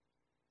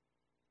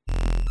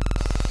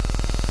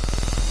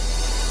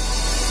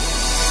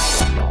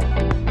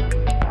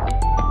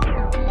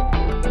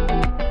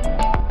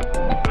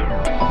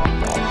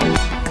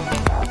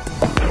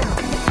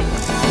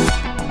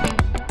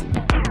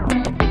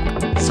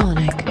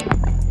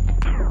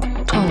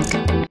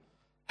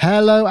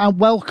Hello and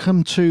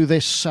welcome to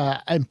this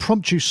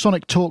impromptu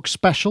Sonic Talk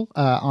special.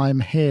 I'm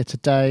here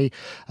today.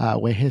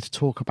 We're here to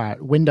talk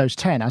about Windows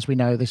 10. As we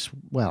know, in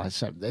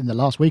the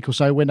last week or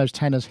so, Windows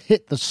 10 has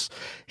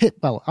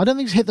I don't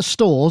think it's hit the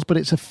stores, but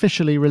it's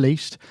officially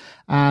released.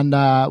 And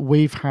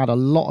we've had a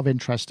lot of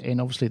interest in,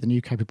 obviously, the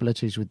new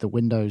capabilities with the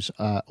Windows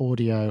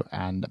audio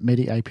and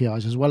MIDI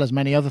APIs, as well as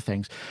many other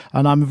things.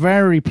 And I'm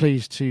very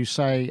pleased to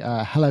say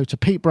hello to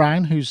Pete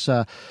Brown, who's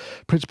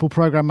Principal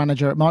Program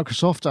Manager at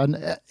Microsoft,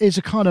 and is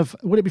a kind of,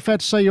 would it be fair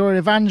to say you're an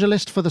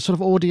evangelist for the sort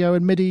of audio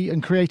and MIDI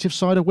and creative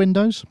side of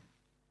Windows?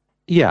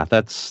 Yeah,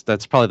 that's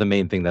probably the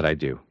main thing that I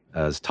do,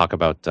 is talk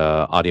about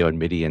audio and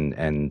MIDI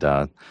and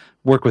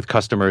work with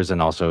customers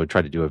and also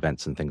try to do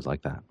events and things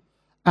like that.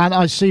 And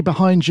I see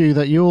behind you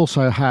that you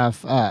also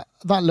have,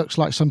 that looks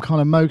like some kind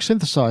of Moog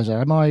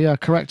synthesizer. Am I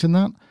correct in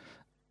that?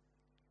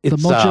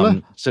 It's, the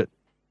modular?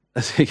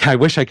 I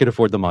wish I could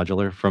afford the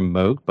modular from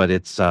Moog, but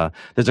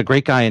there's a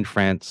great guy in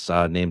France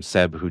named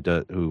Seb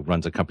who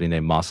runs a company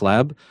named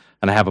MOSLab,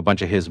 and I have a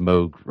bunch of his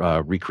Moog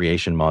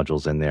recreation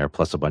modules in there,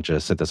 plus a bunch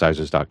of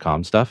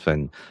synthesizers.com stuff,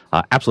 and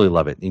absolutely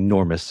love it.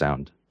 Enormous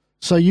sound.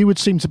 So you would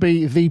seem to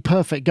be the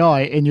perfect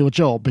guy in your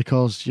job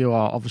because you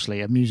are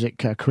obviously a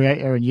music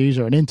creator and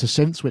user and into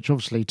synths, which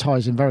obviously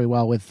ties in very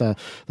well with the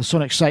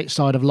Sonic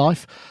side of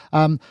life.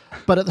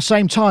 But at the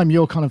same time,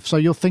 you're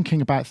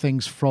thinking about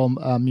things from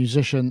a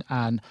musician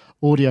and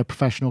audio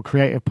professional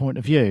creative point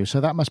of view. So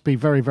that must be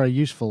very, very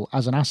useful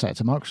as an asset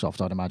to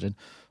Microsoft, I'd imagine.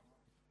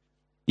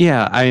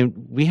 Yeah,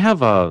 we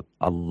have a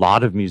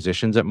lot of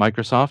musicians at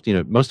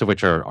Microsoft, most of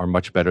which are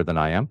much better than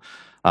I am.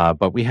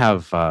 But we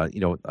have,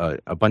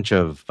 a bunch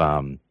of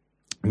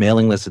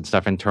mailing lists and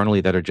stuff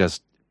internally that are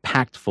just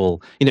packed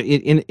full.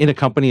 In a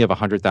company of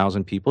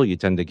 100,000 people, you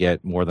tend to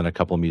get more than a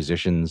couple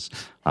musicians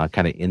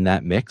kind of in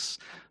that mix.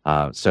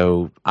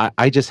 So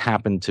I just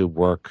happen to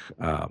work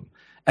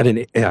at an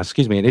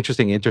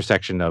interesting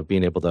intersection of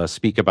being able to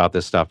speak about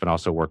this stuff and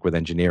also work with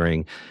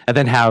engineering, and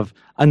then have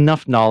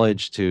enough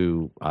knowledge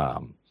to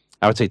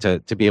I would say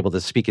to be able to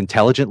speak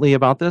intelligently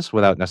about this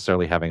without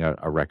necessarily having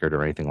a record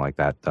or anything like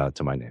that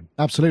to my name.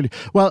 Absolutely.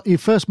 Well, you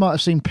first might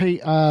have seen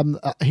Pete.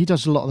 He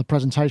does a lot of the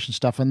presentation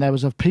stuff, and there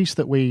was a piece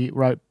that we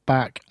wrote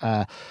back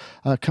a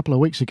couple of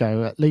weeks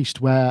ago, at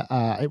least, where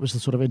it was the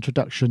sort of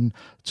introduction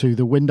to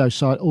the Windows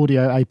side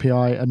audio API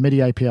and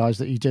MIDI APIs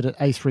that you did at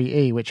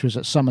A3E, which was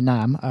at Summer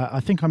NAMM.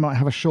 I think I might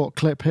have a short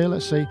clip here.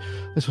 Let's see.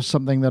 This was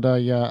something that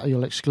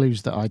you'll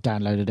excuse that I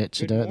downloaded it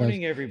to do it. Good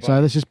morning, everybody.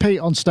 So this is Pete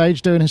on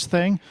stage doing his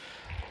thing.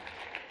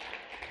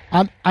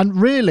 And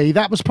really,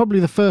 that was probably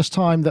the first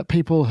time that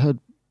people had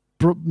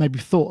maybe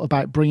thought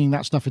about bringing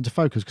that stuff into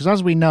focus. Because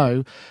as we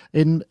know,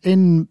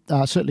 in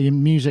certainly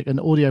in music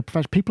and audio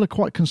profession, people are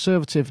quite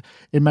conservative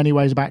in many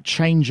ways about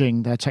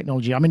changing their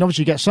technology. I mean,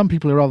 obviously, you get some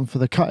people who are on for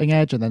the cutting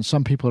edge, and then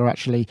some people are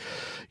actually,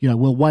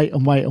 will wait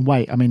and wait and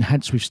wait. I mean,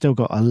 hence we've still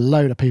got a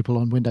load of people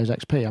on Windows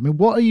XP. I mean,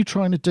 what are you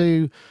trying to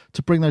do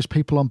to bring those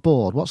people on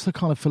board? What's the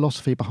kind of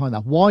philosophy behind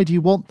that? Why do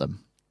you want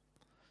them?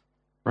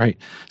 Right.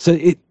 So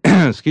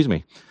excuse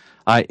me.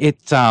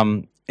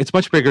 It's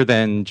much bigger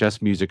than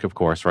just music, of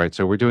course, right?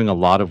 So we're doing a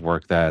lot of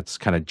work that's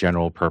kind of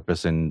general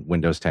purpose in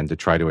Windows 10 to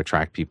try to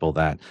attract people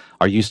that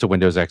are used to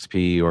Windows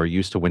XP or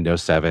used to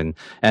Windows 7,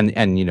 and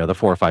the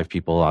 4 or 5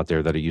 people out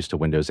there that are used to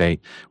Windows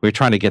 8. We're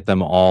trying to get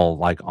them all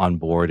on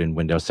board in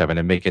Windows 7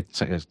 and make it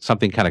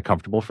something kind of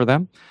comfortable for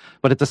them.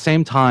 But at the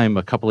same time,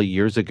 a couple of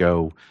years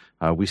ago,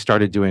 we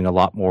started doing a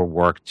lot more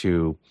work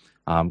to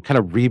kind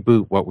of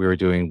reboot what we were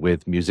doing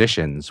with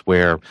musicians,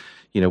 where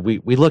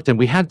we looked and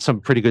we had some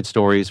pretty good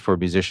stories for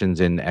musicians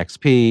in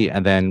XP,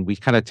 and then we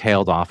kind of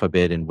tailed off a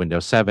bit in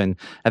Windows 7,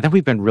 and then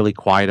we've been really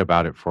quiet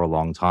about it for a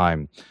long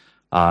time.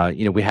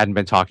 We hadn't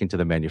been talking to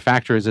the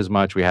manufacturers as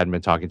much. We hadn't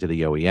been talking to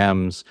the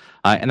OEMs,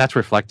 and that's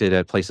reflected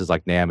at places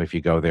like NAMM. If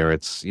you go there,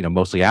 it's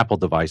mostly Apple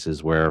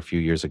devices, where a few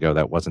years ago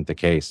that wasn't the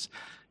case.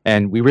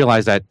 And we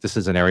realized that this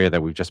is an area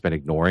that we've just been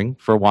ignoring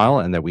for a while,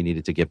 and that we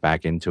needed to get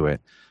back into it.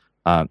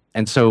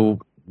 And so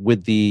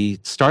with the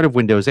start of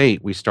Windows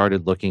 8, we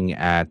started looking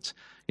at,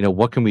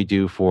 what can we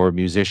do for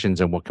musicians,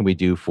 and what can we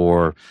do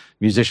for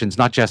musicians,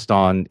 not just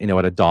on,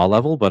 at a DAW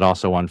level, but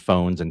also on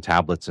phones and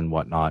tablets and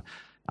whatnot.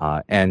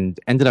 And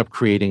ended up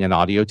creating an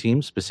audio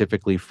team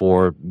specifically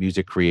for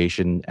music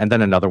creation, and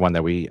then another one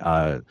that we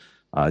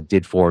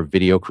did for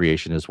video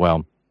creation as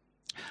well,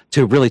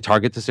 to really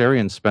target this area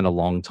and spend a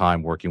long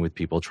time working with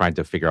people trying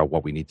to figure out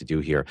what we need to do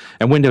here.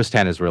 And Windows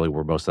 10 is really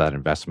where most of that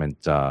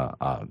investment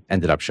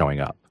ended up showing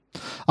up.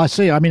 I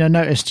see. I mean, I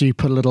noticed you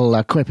put a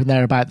little quip in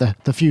there about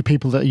the few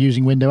people that are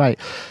using Windows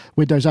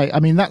 8. I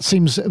mean, that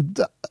seems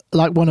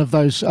like one of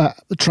those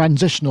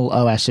transitional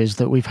OSs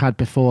that we've had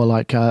before,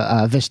 like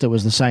Vista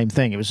was the same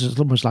thing. It was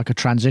almost like a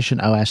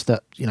transition OS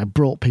that,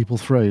 brought people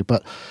through.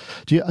 But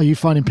are you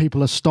finding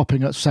people are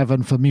stopping at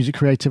 7 for music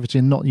creativity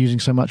and not using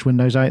so much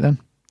Windows 8 then?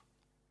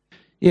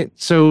 Yeah,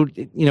 so,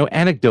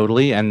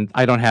 anecdotally, and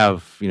I don't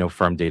have,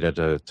 firm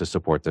data to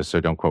support this, so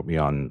don't quote me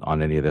on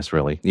any of this,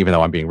 really, even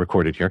though I'm being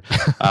recorded here.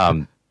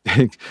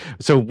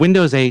 So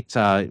Windows 8,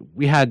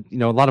 we had,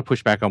 a lot of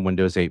pushback on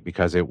Windows 8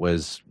 because it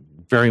was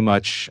very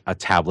much a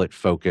tablet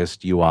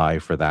focused UI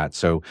for that.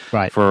 So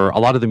Right. for a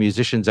lot of the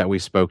musicians that we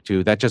spoke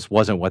to, that just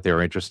wasn't what they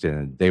were interested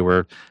in. They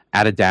were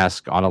at a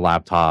desk on a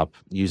laptop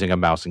using a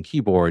mouse and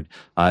keyboard.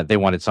 They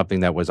wanted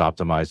something that was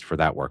optimized for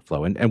that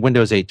workflow. And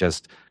Windows 8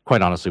 just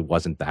quite honestly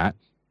wasn't that.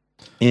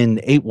 In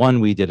 8.1,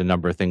 we did a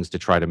number of things to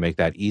try to make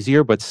that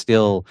easier, but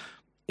still,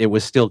 it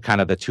was still kind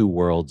of the two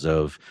worlds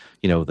of,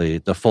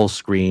 the full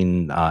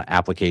screen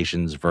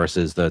applications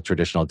versus the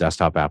traditional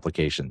desktop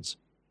applications.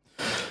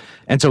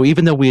 And so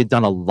even though we had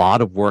done a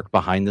lot of work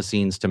behind the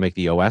scenes to make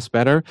the OS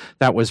better,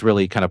 that was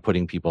really kind of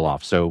putting people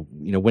off. So,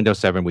 Windows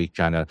 7, we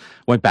kind of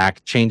went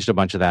back, changed a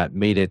bunch of that,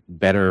 made it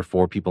better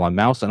for people on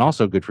mouse and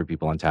also good for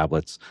people on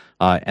tablets.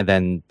 And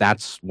then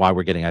that's why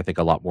we're getting, I think,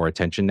 a lot more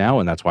attention now.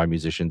 And that's why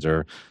musicians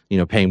are,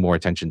 paying more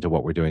attention to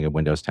what we're doing in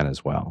Windows 10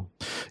 as well.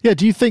 Yeah.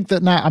 Do you think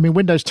that now,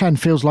 Windows 10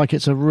 feels like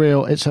it's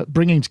a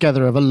bringing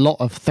together of a lot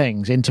of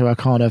things into a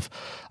kind of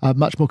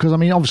much more, because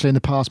obviously in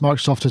the past,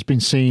 Microsoft has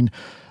been seen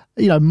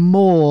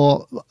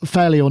more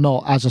fairly or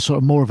not as a sort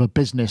of more of a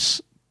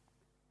business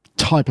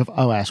type of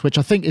OS, which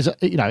I think is,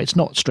 it's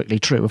not strictly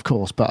true, of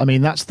course, but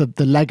that's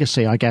the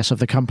legacy, I guess, of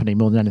the company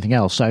more than anything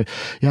else. So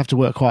you have to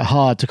work quite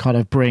hard to kind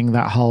of bring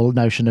that whole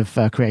notion of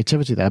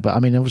creativity there. But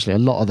obviously a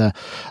lot of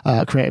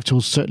the creative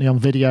tools, certainly on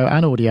video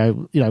and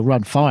audio,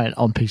 run fine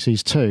on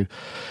PCs too.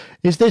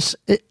 Is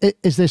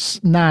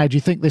this now, do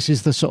you think this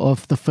is the sort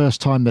of the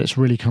first time that it's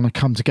really kind of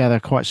come together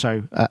quite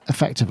so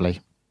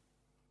effectively?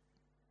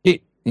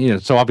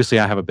 So obviously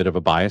I have a bit of a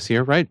bias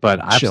here, right?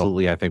 But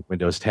absolutely, sure. I think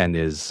Windows 10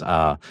 is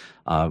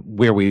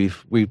where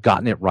we've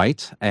gotten it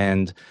right.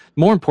 And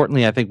more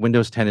importantly, I think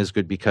Windows 10 is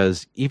good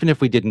because even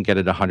if we didn't get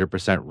it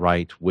 100%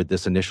 right with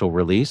this initial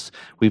release,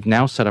 we've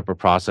now set up a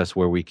process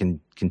where we can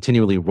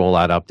continually roll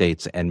out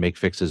updates and make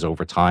fixes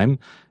over time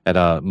at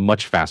a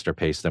much faster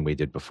pace than we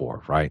did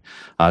before, right?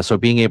 So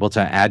being able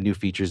to add new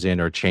features in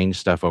or change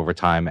stuff over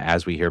time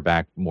as we hear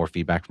back more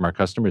feedback from our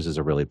customers is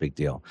a really big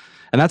deal.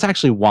 And that's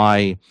actually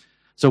why.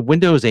 So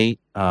Windows 8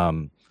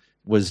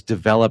 was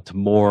developed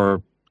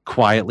more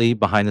quietly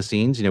behind the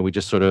scenes. We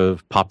just sort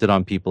of popped it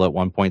on people at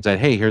one point, said,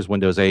 hey, here's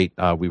Windows 8.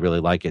 We really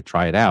like it.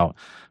 Try it out.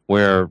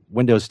 Where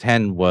Windows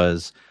 10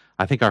 was,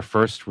 I think our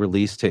first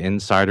release to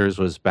insiders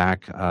was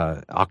back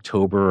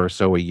October or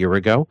so a year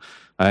ago.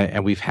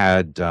 And we've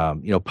had,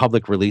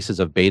 public releases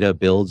of beta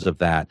builds of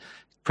that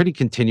pretty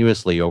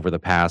continuously over the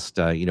past,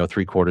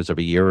 3/4 of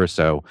a year or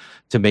so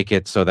to make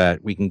it so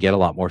that we can get a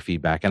lot more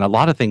feedback. And a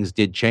lot of things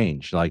did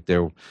change. Like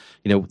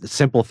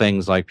simple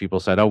things like people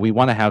said, oh, we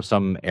want to have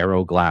some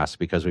Aero glass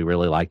because we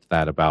really liked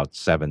that about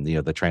 7,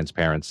 the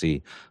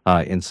transparency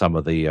in some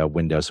of the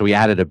windows. So we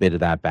added a bit of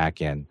that back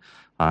in.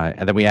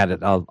 And then we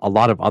added a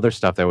lot of other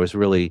stuff that was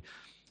really,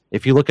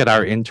 if you look at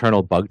our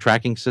internal bug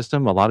tracking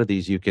system, a lot of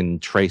these you can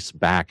trace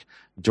back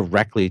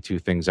directly to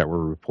things that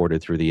were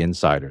reported through the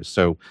insiders.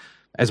 So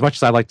as much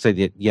as I like to say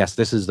that, yes,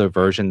 this is the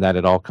version that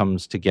it all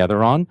comes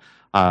together on,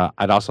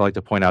 I'd also like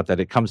to point out that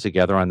it comes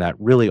together on that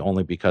really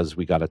only because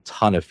we got a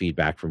ton of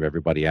feedback from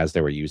everybody as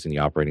they were using the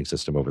operating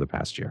system over the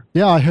past year.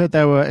 Yeah, I heard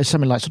there were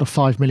something like sort of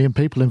 5 million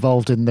people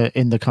involved in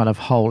the kind of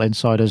whole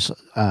insiders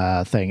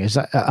thing. Is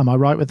that, am I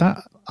right with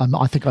that?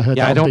 I think I heard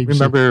that. Yeah, I don't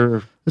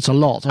remember. It's a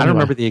lot. Anyway. I don't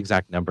remember the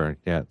exact number.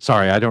 Yeah,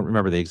 sorry, I don't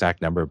remember the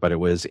exact number, but it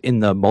was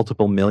in the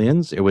multiple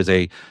millions. It was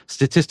a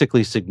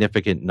statistically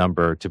significant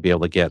number to be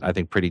able to get, I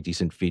think, pretty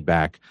decent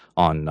feedback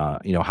on,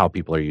 how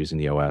people are using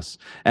the OS.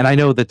 And I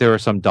know that there are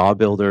some DAW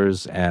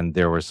builders and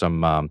there were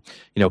some,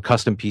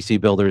 custom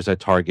PC builders that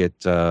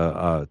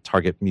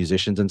target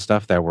musicians and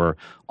stuff that were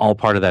all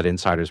part of that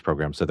insiders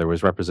program. So there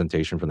was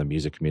representation from the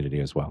music community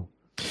as well.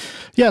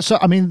 Yeah, so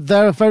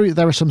there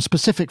are some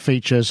specific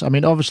features.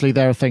 Obviously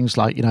there are things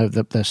like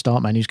the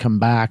start menus come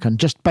back and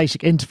just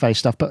basic interface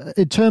stuff. But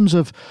in terms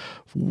of,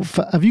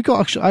 have you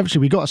got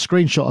actually we got a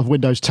screenshot of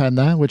Windows 10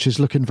 there, which is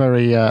looking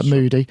very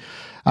moody,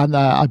 and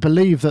I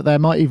believe that there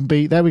might even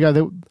be, there we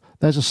go.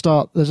 There's a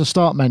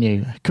start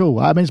menu.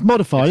 Cool. It's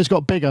modified. It's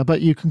got bigger,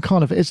 but you can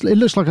kind of. It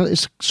looks like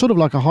it's sort of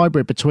like a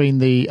hybrid between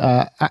the.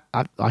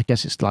 I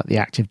guess it's like the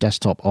active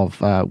desktop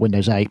of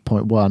Windows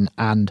 8.1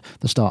 and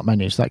the start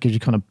menu. So that gives you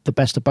kind of the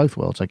best of both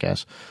worlds, I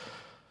guess.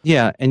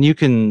 Yeah, and you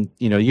can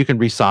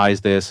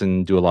resize this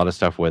and do a lot of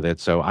stuff with it.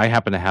 So I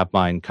happen to have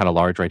mine kind of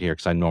large right here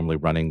because I'm normally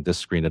running this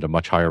screen at a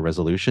much higher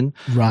resolution.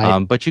 Right.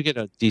 But you get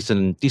a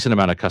decent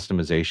amount of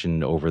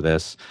customization over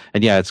this.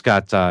 And yeah, it's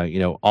got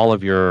all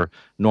of your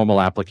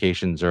normal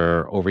applications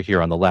are over here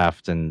on the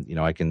left, and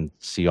I can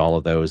see all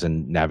of those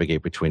and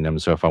navigate between them.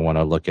 So if I want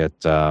to look at,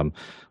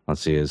 let's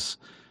see,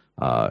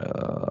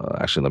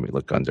 actually let me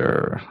look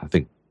under, I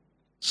think,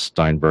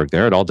 Steinberg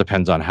there. It all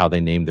depends on how they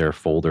name their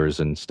folders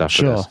and stuff.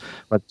 Sure. For this.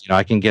 But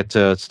I can get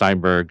to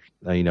Steinberg,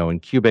 in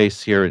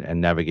Cubase here and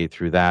navigate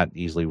through that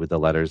easily with the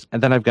letters.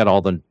 And then I've got all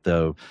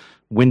the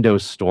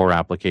Windows Store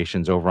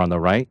applications over on the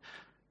right.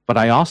 But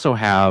I also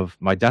have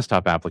my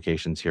desktop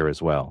applications here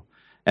as well.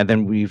 And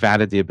then we've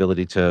added the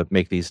ability to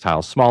make these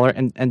tiles smaller.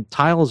 And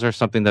tiles are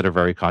something that are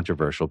very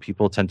controversial.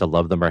 People tend to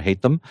love them or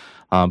hate them,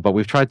 but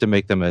we've tried to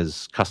make them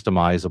as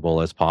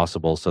customizable as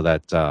possible so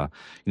that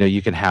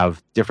you can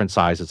have different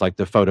sizes. Like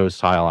the photos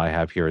tile I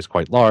have here is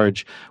quite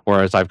large,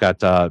 whereas I've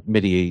got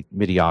MIDI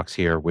aux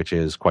here, which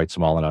is quite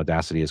small, and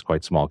Audacity is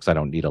quite small because I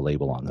don't need a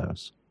label on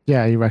those.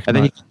 Yeah, you reckon. And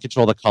then you can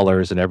control the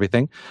colors and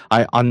everything.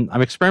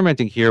 I'm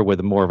experimenting here with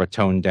more of a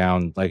toned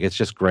down, like it's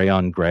just gray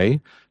on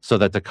gray, so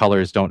that the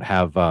colors don't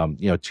have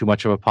too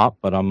much of a pop.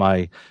 But on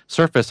my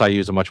Surface, I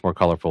use a much more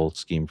colorful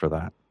scheme for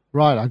that.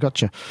 Right, I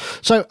got you.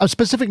 So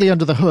specifically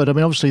under the hood, I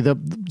mean, obviously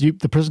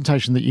the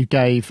presentation that you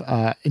gave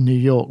in New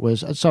York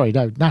was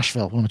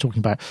Nashville. What am I talking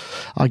about?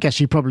 I guess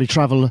you probably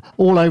travel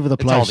all over the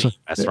place. It's all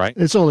the US, right?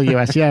 It's all the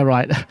US, yeah,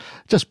 right.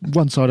 Just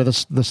one side of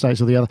the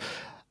states or the other.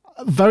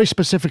 Very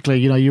specifically,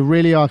 you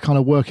really are kind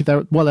of working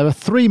there. Well, there are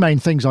three main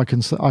things I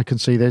can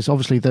see. There's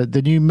obviously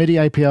the new MIDI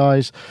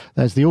APIs,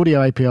 there's the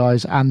audio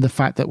APIs, and the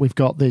fact that we've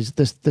got this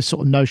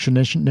sort of notion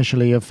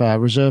initially of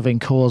reserving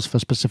cores for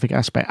specific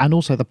aspect, and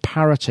also the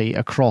parity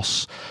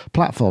across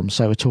platforms.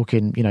 So we're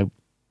talking,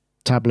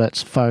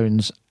 tablets,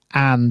 phones,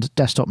 and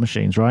desktop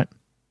machines, right?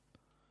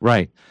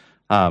 Right.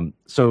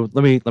 So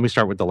let me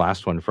start with the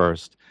last one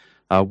first.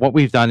 What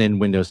we've done in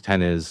Windows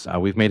 10 is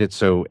we've made it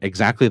so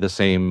exactly the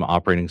same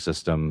operating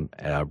system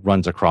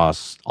runs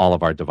across all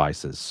of our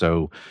devices.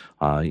 So,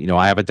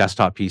 I have a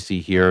desktop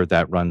PC here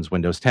that runs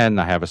Windows 10.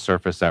 I have a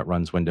Surface that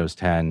runs Windows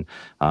 10.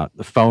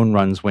 The phone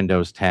runs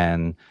Windows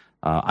 10.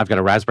 I've got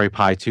a Raspberry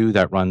Pi 2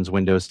 that runs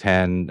Windows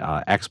 10.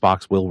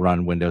 Xbox will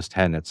run Windows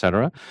 10,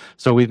 etc.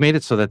 So we've made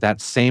it so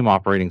that same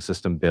operating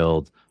system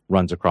build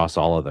runs across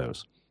all of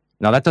those.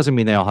 Now, that doesn't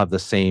mean they all have the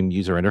same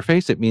user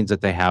interface. It means that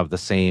they have the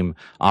same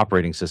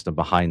operating system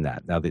behind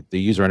that. Now, the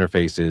user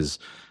interface is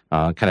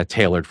kind of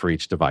tailored for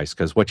each device,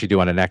 because what you do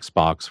on an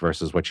Xbox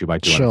versus what you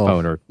might do on a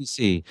phone or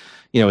PC,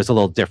 is a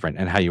little different,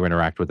 and how you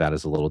interact with that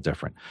is a little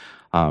different.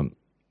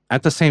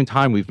 At the same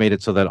time, we've made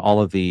it so that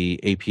all of the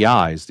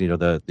APIs,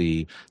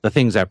 the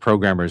things that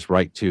programmers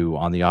write to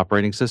on the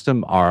operating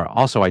system, are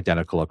also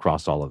identical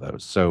across all of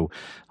those. So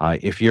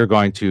if you're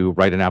going to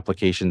write an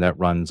application that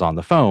runs on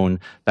the phone,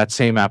 that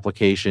same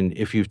application,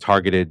 if you've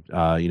targeted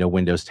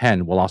Windows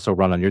 10, will also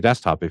run on your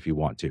desktop if you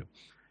want to.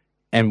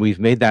 And we've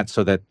made that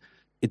so that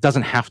it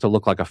doesn't have to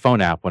look like a phone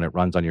app when it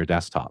runs on your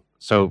desktop.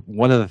 So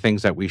one of the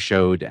things that we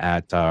showed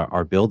at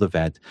our build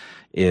event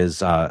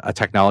is a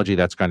technology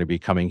that's going to be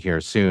coming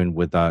here soon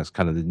with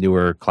kind of the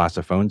newer class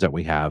of phones that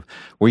we have,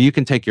 where you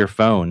can take your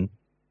phone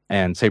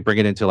and say bring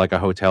it into like a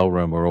hotel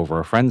room or over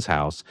a friend's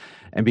house.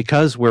 And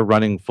because we're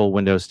running full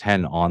Windows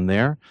 10 on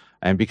there,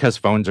 and because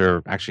phones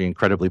are actually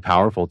incredibly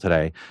powerful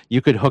today,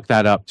 you could hook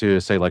that up to,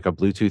 say, like a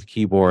Bluetooth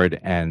keyboard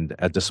and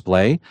a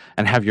display,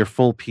 and have your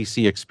full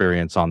PC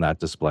experience on that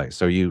display.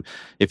 So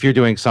if you're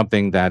doing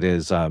something that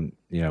is,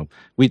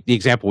 the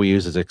example we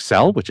use is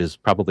Excel, which is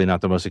probably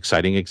not the most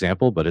exciting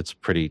example, but it's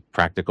pretty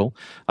practical,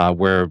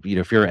 where,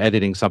 if you're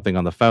editing something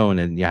on the phone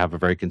and you have a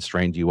very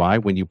constrained UI,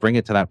 when you bring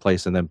it to that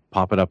place and then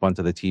pop it up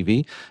onto the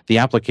TV, the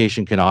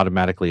application can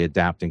automatically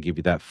adapt and give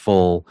you that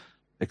full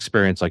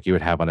experience like you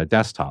would have on a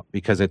desktop,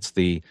 because it's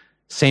the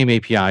same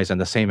APIs and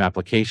the same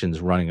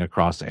applications running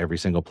across every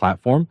single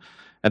platform.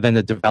 And then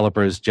the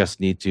developers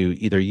just need to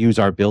either use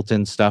our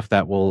built-in stuff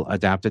that will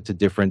adapt it to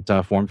different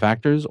form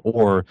factors,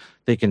 or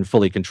they can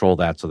fully control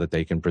that so that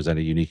they can present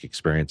a unique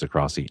experience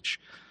across each.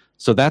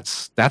 So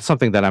that's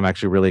something that I'm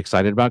actually really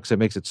excited about, because it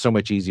makes it so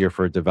much easier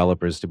for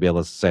developers to be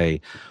able to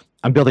say,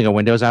 I'm building a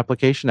Windows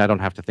application. I don't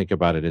have to think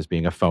about it as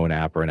being a phone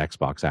app or an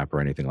Xbox app or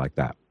anything like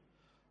that.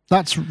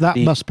 That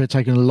must be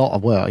taking a lot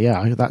of work.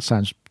 Yeah, that's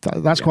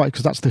quite,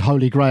 because that's the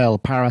holy grail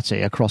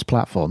parity across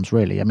platforms,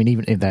 really. I mean,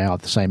 even if they are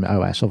the same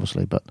OS,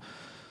 obviously, but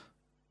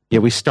yeah,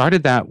 we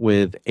started that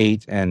with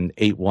 8 and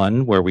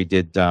 8.1, where we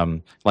did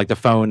like the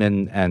phone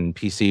and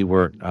PC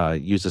were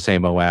use the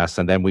same OS,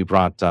 and then we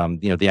brought the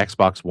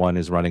Xbox One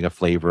is running a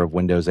flavor of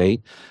Windows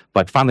 8,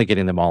 but finally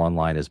getting them all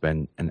online has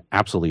been an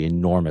absolutely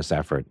enormous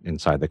effort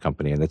inside the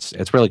company, and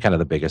it's really kind of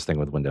the biggest thing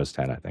with Windows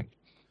 10, I think.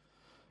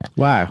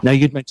 Wow. Now,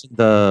 you'd mentioned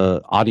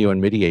the audio and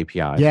MIDI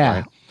APIs.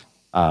 Yeah.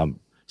 Right?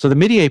 So the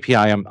MIDI API,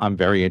 I'm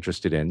very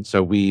interested in.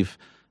 So we've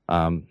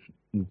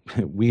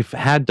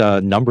had a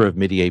number of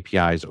MIDI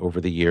APIs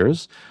over the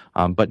years,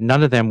 but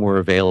none of them were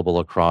available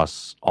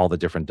across all the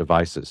different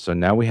devices. So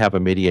now we have a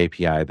MIDI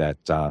API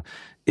that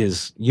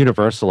is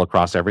universal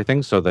across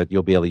everything, so that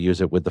you'll be able to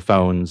use it with the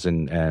phones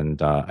and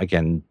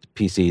again,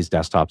 PCs,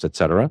 desktops,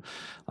 etc.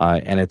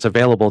 And it's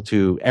available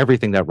to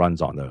everything that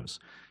runs on those.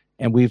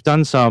 And we've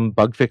done some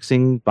bug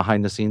fixing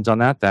behind the scenes on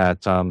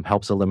that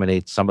helps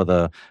eliminate some of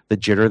the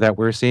jitter that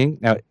we're seeing.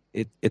 Now,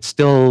 it's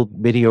still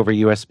MIDI over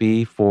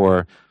USB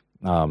for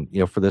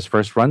this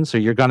first run, so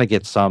you're going to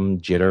get some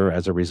jitter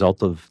as a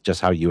result of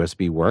just how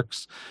USB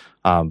works.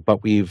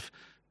 But we've,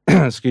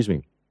 excuse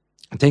me,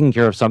 taken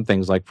care of some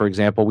things. Like, for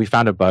example, we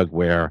found a bug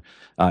where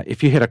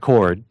if you hit a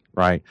chord,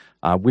 right,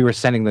 we were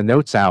sending the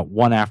notes out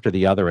one after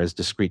the other as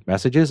discrete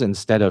messages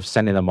instead of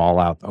sending them all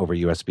out over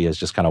USB as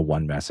just kind of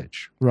one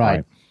message.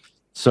 Right.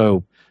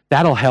 So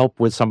that'll help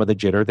with some of the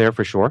jitter there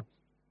for sure.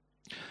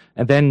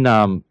 And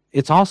then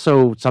it's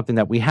also something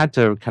that we had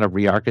to kind of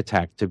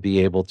re-architect to be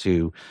able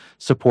to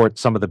support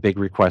some of the big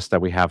requests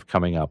that we have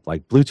coming up.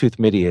 Like Bluetooth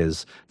MIDI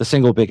is the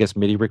single biggest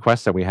MIDI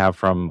request that we have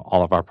from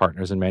all of our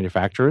partners and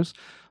manufacturers.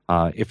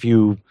 If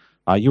you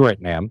were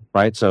at NAMM,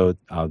 right? So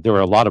there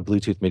were a lot of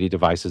Bluetooth MIDI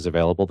devices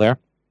available there.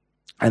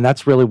 And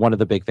that's really one of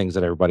the big things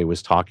that everybody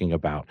was talking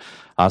about.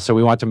 So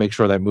we want to make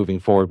sure that moving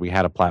forward, we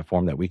had a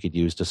platform that we could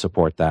use to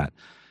support that.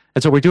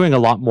 And so we're doing a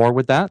lot more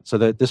with that. So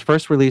this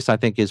first release, I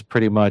think, is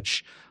pretty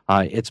much,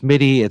 it's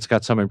MIDI, it's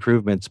got some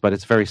improvements, but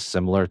it's very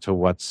similar to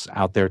what's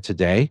out there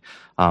today.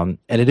 And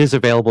it is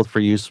available for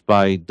use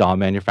by DAW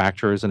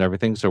manufacturers and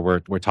everything. So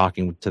we're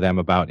talking to them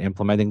about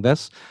implementing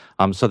this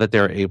so that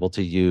they're able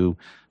to use,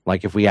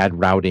 like if we add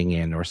routing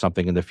in or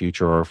something in the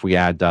future, or if we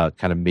add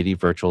kind of MIDI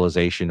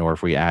virtualization, or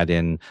if we add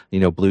in,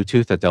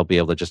 Bluetooth, that they'll be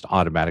able to just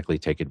automatically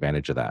take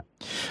advantage of that.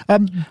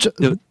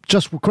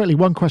 Just quickly,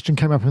 one question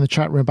came up in the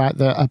chat room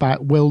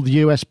about will the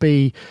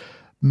USB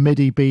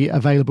MIDI be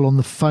available on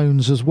the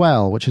phones as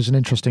well, which is an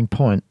interesting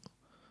point.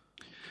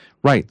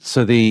 Right.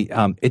 So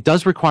it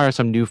does require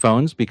some new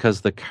phones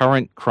because the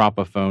current crop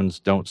of phones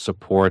don't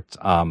support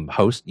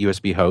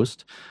USB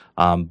host.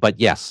 But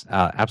yes,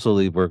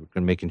 absolutely, we're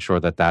making sure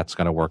that that's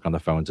going to work on the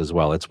phones as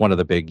well. It's one of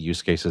the big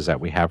use cases that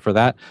we have for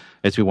that.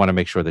 Is we want to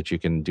make sure that you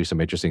can do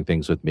some interesting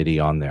things with MIDI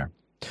on there.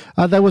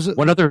 There was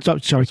one other.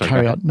 Sorry,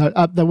 carry on. No,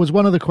 there was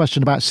one other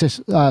question about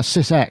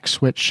SysX,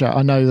 which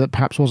I know that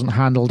perhaps wasn't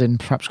handled in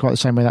perhaps quite the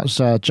same way. That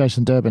was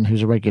Jason Durbin,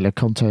 who's a regular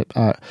content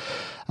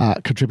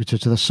contributor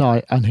to the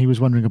site, and he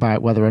was wondering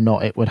about whether or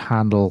not it would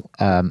handle,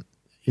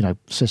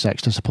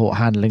 SysX to support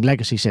handling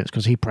legacy synths,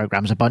 because he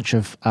programs a bunch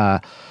of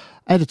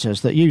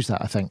editors that use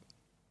that, I think.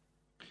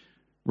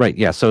 Right.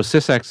 Yeah. So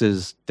SysX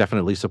is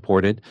definitely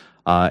supported.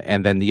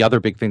 And then the other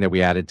big thing that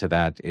we added to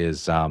that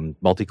is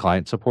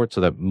multi-client support,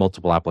 so that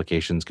multiple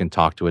applications can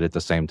talk to it at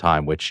the same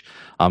time, which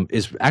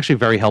is actually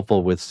very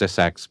helpful with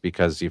SysX,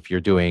 because if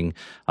you're doing,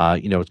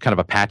 it's kind of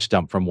a patch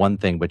dump from one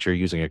thing, but you're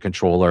using a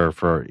controller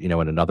for, in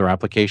another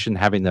application,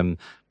 having them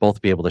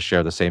both be able to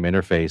share the same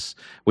interface,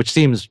 which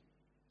seems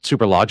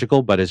super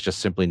logical, but has just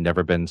simply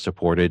never been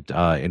supported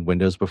in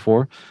Windows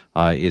before,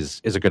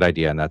 is a good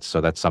idea. And that's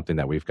something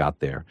that we've got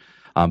there.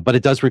 But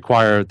it does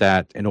require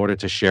that in order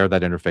to share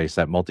that interface,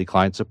 that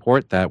multi-client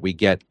support, that we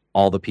get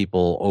all the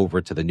people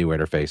over to the new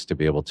interface to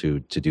be able to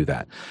do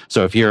that.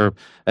 So if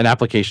an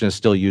application is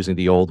still using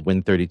the old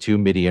Win32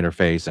 MIDI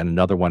interface and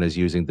another one is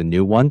using the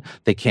new one,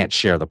 they can't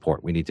share the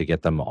port. We need to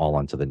get them all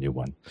onto the new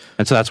one.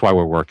 And so that's why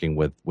we're working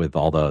with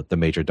all the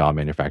major DAW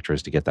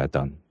manufacturers to get that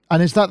done.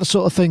 And is that the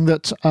sort of thing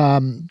that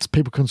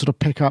people can sort of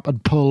pick up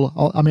and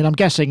pull? I mean, I'm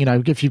guessing,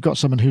 if you've got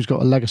someone who's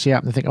got a legacy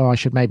app and they think, I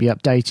should maybe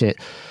update it,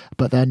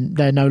 but then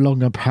they're no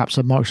longer perhaps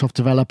a Microsoft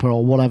developer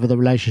or whatever the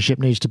relationship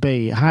needs to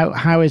be.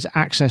 How is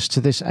access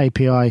to this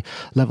API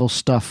level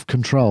stuff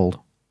controlled?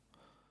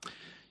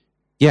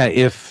 Yeah,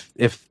 if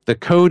the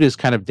code is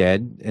kind of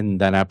dead in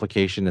that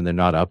application and they're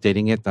not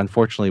updating it,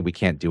 unfortunately, we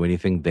can't do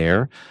anything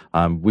there.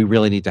 We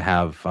really need to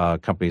have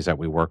companies that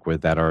we work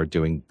with that are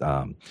doing,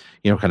 kind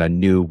of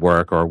new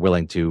work or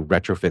willing to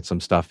retrofit some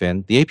stuff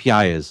in. The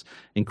API is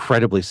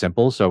incredibly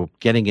simple, so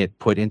getting it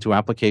put into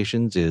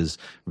applications is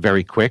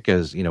very quick.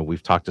 As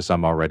we've talked to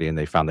some already, and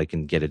they found they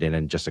can get it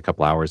in just a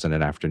couple hours in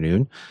an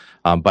afternoon.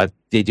 But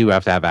they do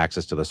have to have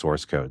access to the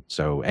source code.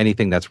 So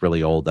anything that's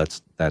really old,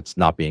 that's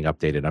not being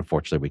updated,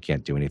 unfortunately, we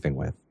can't do anything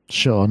with.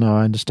 Sure, no,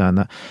 I understand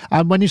that.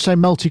 And when you say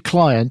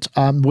multi-client,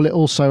 will it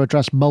also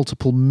address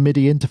multiple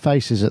MIDI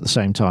interfaces at the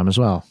same time as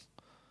well?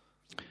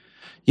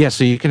 Yeah,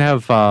 so you can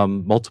have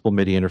multiple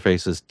MIDI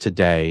interfaces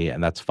today,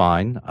 and that's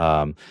fine.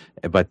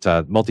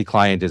 But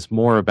multi-client is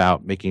more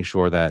about making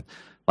sure that,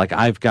 like,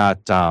 I've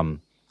got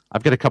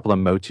a couple of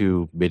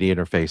Motu MIDI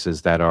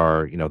interfaces that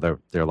are,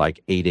 they're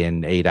like 8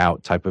 in, 8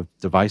 out type of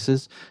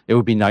devices. It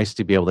would be nice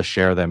to be able to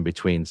share them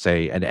between,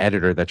 say, an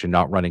editor that you're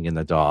not running in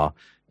the DAW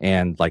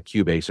and like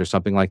Cubase or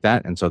something like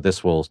that. And so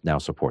this will now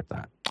support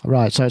that.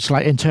 Right. So it's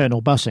like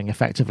internal busing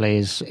effectively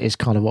is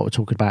kind of what we're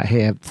talking about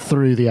here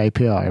through the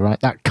API, right?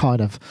 That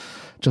kind of,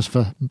 just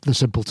for the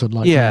simpleton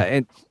like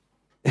that.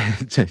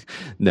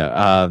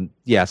 No.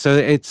 Yeah. So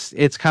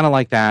it's kind of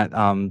like that.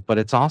 But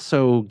it's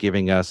also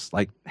giving us,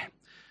 like,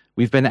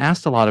 we've been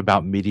asked a lot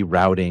about MIDI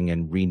routing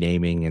and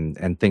renaming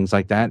and things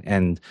like that.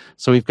 And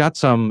so we've got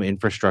some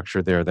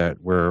infrastructure there that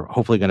we're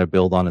hopefully going to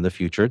build on in the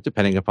future,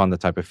 depending upon the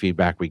type of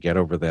feedback we get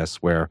over this,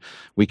 where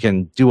we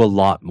can do a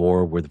lot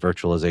more with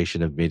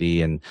virtualization of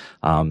MIDI and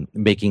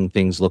making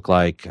things look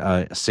like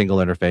a single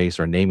interface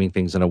or naming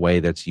things in a way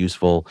that's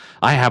useful.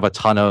 I have a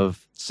ton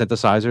of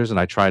synthesizers, and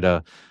I try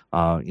to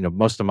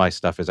most of my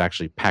stuff is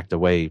actually packed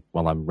away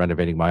while I'm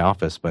renovating my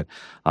office, but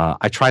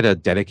I try to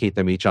dedicate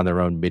them each on their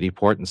own MIDI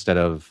port instead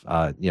of,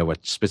 a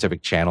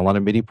specific channel on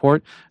a MIDI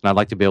port. And I'd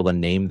like to be able to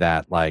name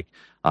that, like,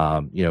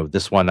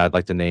 this one I'd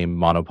like to name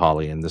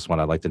Monopoly, and this one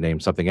I'd like to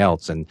name something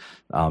else, and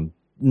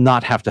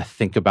not have to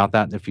think about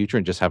that in the future,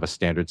 and just have a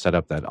standard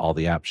setup that all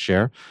the apps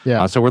share.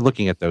 Yeah. So we're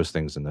looking at those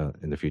things in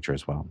the future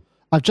as well.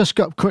 I've just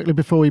got quickly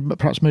before we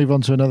perhaps move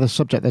on to another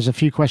subject. There's a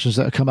few questions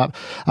that have come up,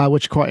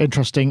 which are quite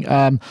interesting.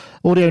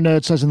 Audio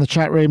Nerd says in the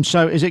chat room,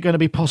 so is it going to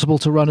be possible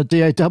to run a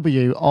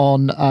DAW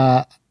on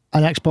an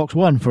Xbox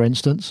One, for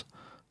instance?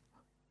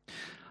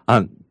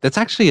 That's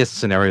actually a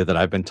scenario that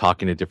I've been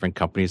talking to different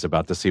companies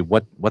about to see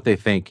what they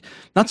think.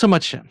 Not so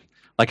much.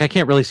 Like I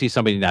can't really see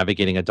somebody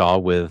navigating a DAW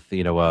with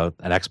an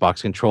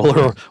Xbox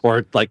controller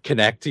or like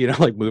Kinect,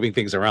 like moving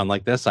things around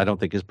like this. I don't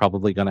think is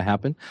probably going to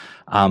happen.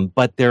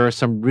 But there are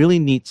some really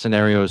neat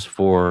scenarios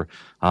for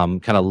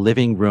kind of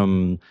living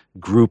room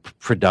group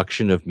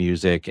production of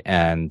music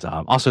and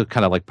also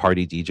kind of like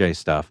party DJ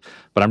stuff.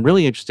 But I'm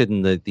really interested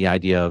in the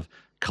idea of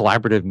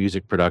collaborative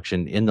music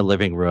production in the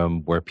living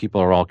room where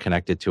people are all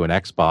connected to an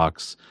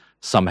Xbox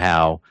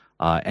somehow.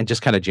 And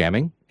just kind of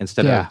jamming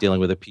instead of dealing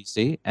with a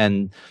PC.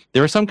 And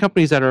there are some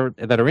companies that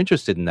are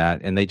interested in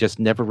that, and they just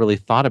never really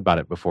thought about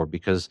it before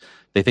because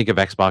they think of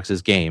Xbox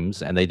as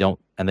games, and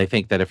they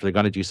think that if they're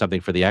going to do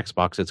something for the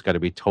Xbox, it's got to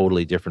be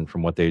totally different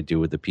from what they do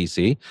with the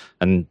PC,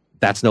 and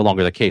that's no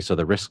longer the case. So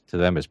the risk to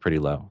them is pretty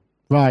low.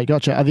 Right,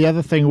 gotcha. And the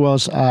other thing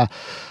was,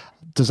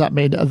 does that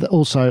mean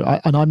also?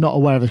 And I'm not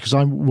aware of it because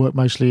I work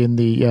mostly in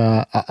the.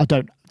 I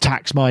don't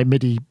tax my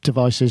MIDI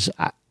devices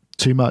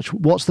too much.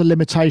 What's the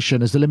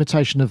limitation? Is the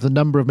limitation of the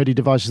number of MIDI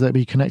devices that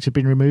be connected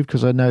been removed?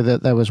 Because I know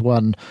that there was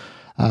one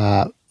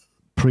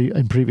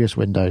in previous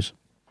Windows.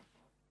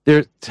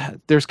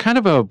 There's kind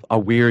of a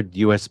weird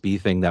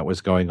USB thing that was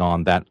going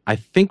on that I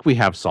think we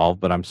have solved,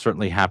 but I'm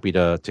certainly happy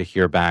to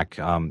hear back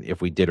if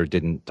we did or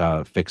didn't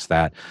fix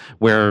that.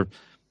 Where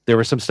there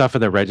was some stuff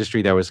in the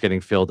registry that was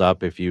getting filled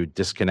up if you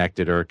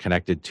disconnected or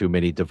connected too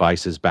many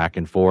devices back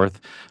and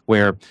forth.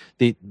 Where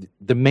the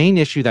main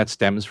issue that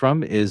stems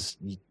from is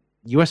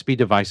USB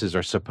devices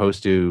are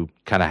supposed to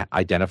kind of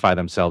identify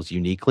themselves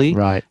uniquely.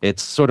 Right.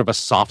 It's sort of a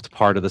soft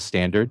part of the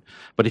standard.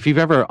 But if you've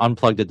ever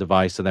unplugged a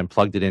device and then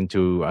plugged it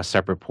into a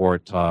separate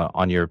port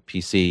on your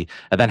PC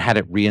and then had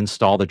it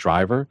reinstall the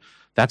driver,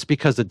 that's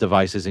because the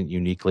device isn't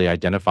uniquely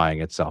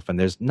identifying itself. And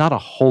there's not a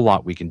whole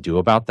lot we can do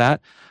about that.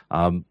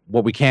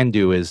 What we can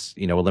do is,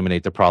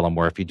 eliminate the problem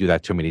where if you do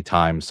that too many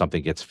times,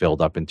 something gets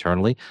filled up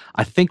internally.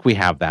 I think we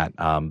have that,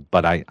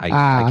 but I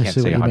can't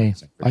say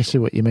 100%. I see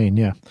what you mean,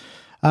 yeah.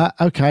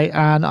 Okay,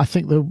 and I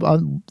think there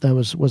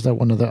was there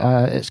one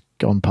other. It's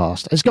gone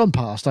past. It's gone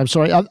past. I'm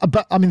sorry,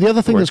 but I mean the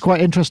other thing that's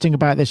quite interesting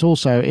about this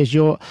also is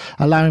you're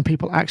allowing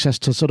people access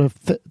to sort of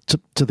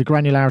to the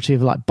granularity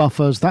of like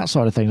buffers, that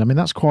sort of thing. I mean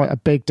that's quite a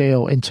big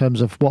deal in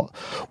terms of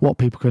what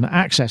people can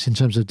access in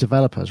terms of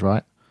developers,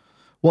 right?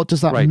 What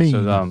does that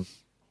mean?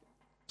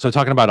 So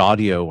talking about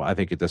audio, I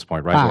think at this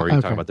point, right? Or are you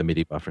talking about the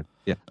MIDI buffer?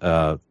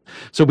 Yeah.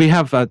 So we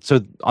have, so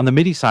on the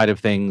MIDI side of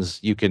things,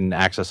 you can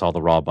access all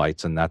the raw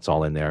bytes and that's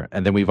all in there.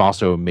 And then we've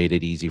also made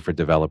it easy for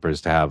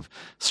developers to have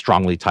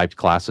strongly typed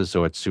classes.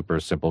 So it's super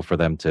simple for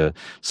them to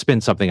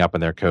spin something up in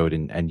their code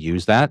and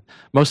use that.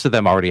 Most of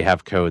them already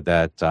have code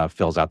that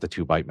fills out the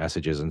 2-byte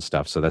messages and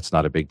stuff. So that's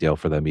not a big deal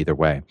for them either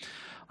way.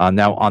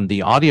 Now on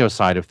the audio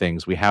side of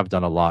things, we have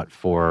done a lot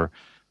for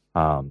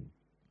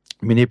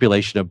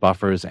manipulation of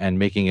buffers and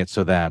making it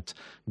so that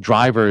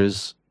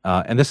drivers,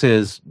 and this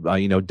is,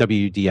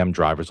 WDM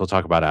drivers. We'll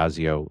talk about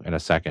ASIO in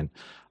a second.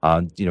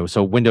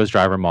 So Windows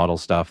driver model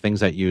stuff, things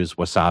that use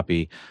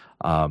Wasapi,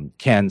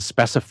 can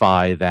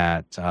specify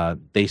that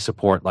they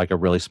support like a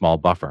really small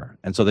buffer.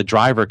 And so the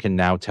driver can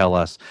now tell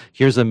us,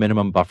 here's the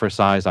minimum buffer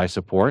size I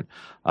support.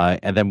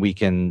 And then we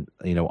can,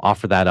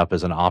 offer that up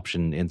as an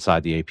option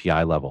inside the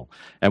API level.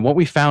 And what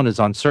we found is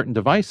on certain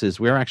devices,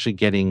 we're actually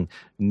getting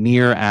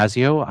near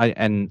ASIO.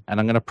 And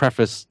I'm going to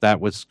preface that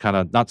with kind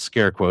of not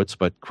scare quotes,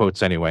 but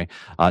quotes anyway,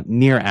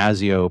 near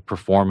ASIO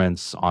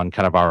performance on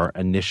kind of our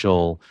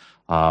initial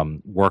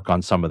work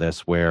on some of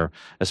this, where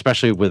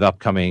especially with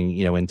upcoming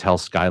Intel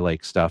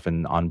Skylake stuff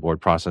and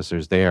onboard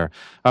processors there,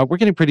 we're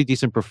getting pretty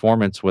decent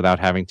performance without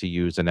having to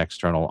use an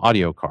external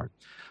audio card.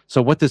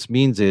 So what this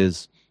means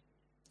is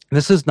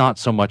this is not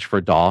so much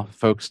for DAW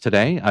folks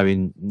today. I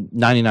mean,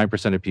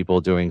 99% of people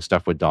doing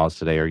stuff with DAWs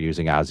today are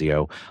using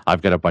ASIO.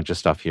 I've got a bunch of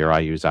stuff here. I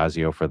use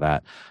ASIO for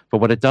that. But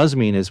what it does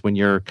mean is when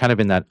you're kind of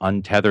in that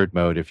untethered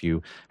mode, if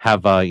you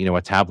have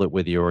a tablet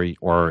with you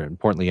or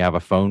importantly, you have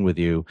a phone with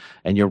you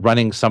and you're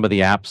running some of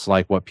the apps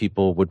like what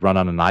people would run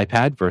on an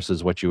iPad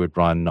versus what you would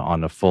run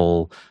on a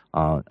full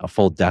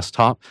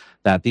desktop,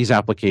 that these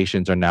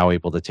applications are now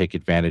able to take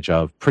advantage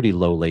of pretty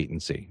low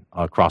latency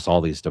across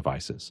all these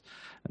devices.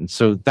 And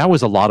so that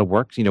was a lot of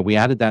work. We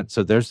added that.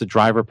 So there's the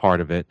driver part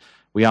of it.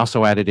 We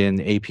also added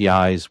in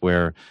APIs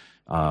where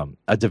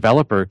a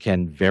developer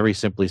can very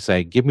simply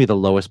say, give me the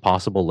lowest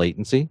possible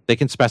latency. They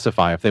can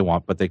specify if they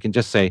want, but they can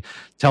just say,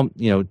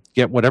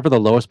 get whatever the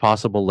lowest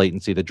possible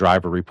latency the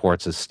driver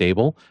reports as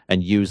stable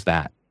and use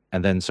that.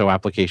 And then so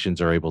applications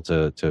are able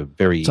to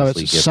very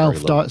easily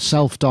get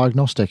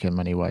self-diagnostic in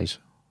many ways.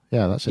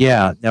 Yeah, that's it.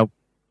 Yeah. Now,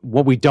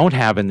 what we don't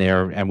have in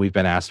there, and we've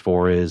been asked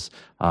for, is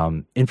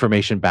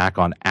information back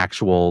on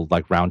actual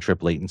like round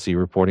trip latency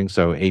reporting.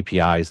 So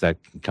APIs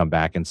that can come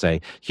back and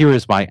say, here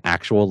is my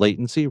actual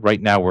latency.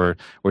 Right now, we're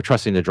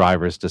trusting the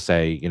drivers to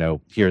say,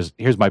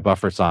 here's my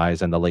buffer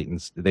size and the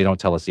latency. They don't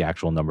tell us the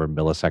actual number of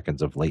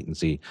milliseconds of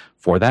latency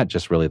for that,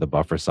 just really the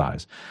buffer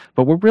size.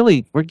 But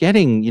we're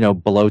getting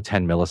below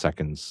 10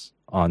 milliseconds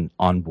on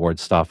onboard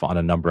stuff on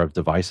a number of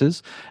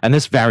devices, and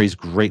this varies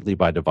greatly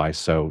by device.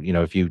 So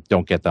if you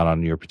don't get that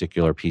on your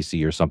particular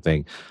PC or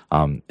something,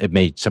 it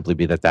may simply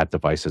be that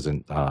device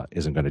isn't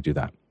going to do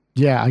that.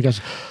 Yeah, I guess.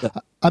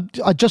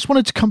 I just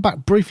wanted to come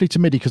back briefly to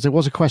MIDI because there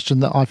was a question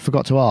that I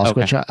forgot to ask,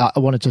 which I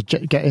wanted to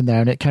get in there,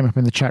 and it came up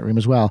in the chat room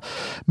as well.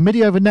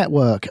 MIDI over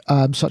network,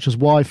 such as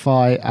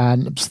Wi-Fi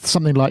and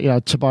something like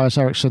Tobias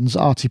Ericsson's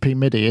RTP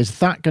MIDI, is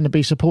that going to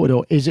be supported,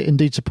 or is it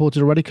indeed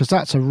supported already? Because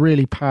that's a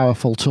really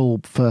powerful tool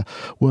for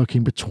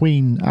working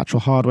between actual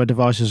hardware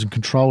devices and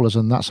controllers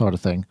and that sort of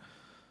thing.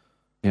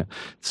 Yeah,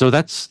 so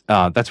that's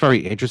very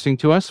interesting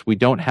to us. We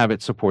don't have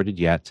it supported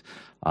yet.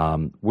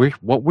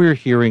 What we're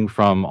hearing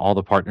from all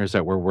the partners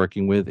that we're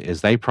working with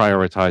is they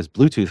prioritize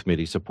Bluetooth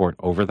MIDI support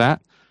over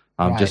that,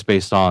 just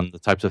based on the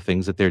types of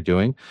things that they're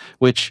doing,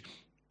 which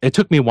it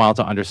took me a while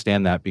to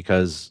understand that,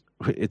 because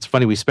it's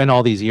funny, we spend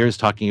all these years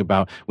talking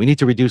about we need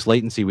to reduce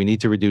latency, we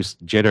need to reduce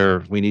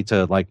jitter, we need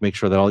to make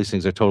sure that all these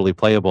things are totally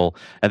playable,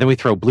 and then we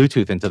throw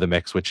Bluetooth into the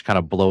mix, which kind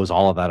of blows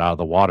all of that out of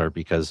the water,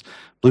 because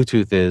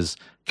Bluetooth is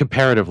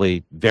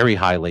comparatively very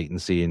high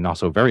latency and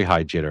also very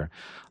high jitter.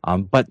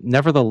 But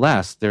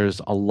nevertheless, there's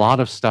a lot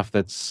of stuff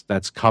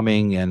that's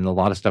coming, and a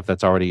lot of stuff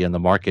that's already in the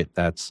market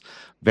that's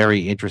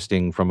very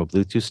interesting from a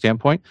Bluetooth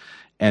standpoint.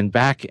 And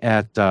back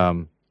at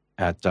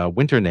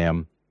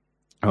WinterNAM,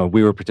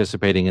 we were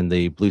participating in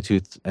the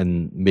Bluetooth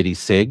and MIDI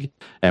SIG,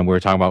 and we were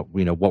talking about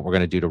what we're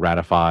going to do to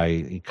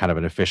ratify kind of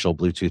an official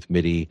Bluetooth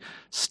MIDI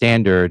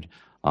standard.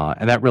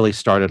 And that really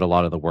started a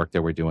lot of the work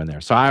that we're doing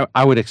there. So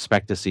I would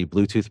expect to see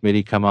Bluetooth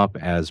MIDI come up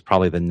as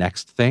probably the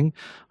next thing.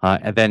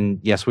 And then,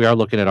 yes, we are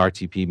looking at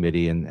RTP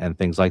MIDI and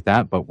things like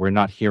that, but we're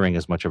not hearing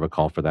as much of a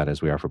call for that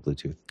as we are for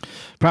Bluetooth.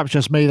 Perhaps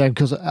just me then,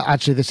 because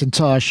actually this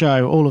entire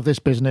show, all of this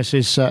business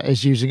is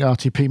using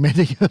RTP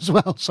MIDI as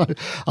well. So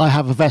I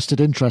have a vested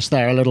interest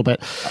there a little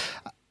bit.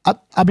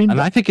 I mean,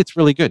 and I think it's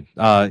really good.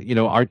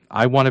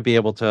 I want to be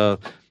able to,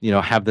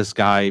 have this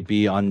guy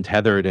be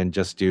untethered and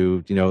just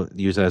do,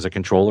 use it as a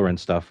controller and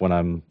stuff when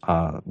I'm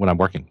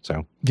working.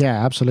 So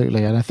yeah,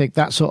 absolutely. And I think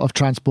that sort of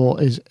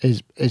transport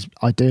is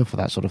ideal for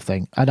that sort of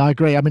thing. And I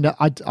agree. I mean,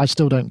 I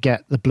still don't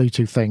get the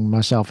Bluetooth thing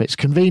myself. It's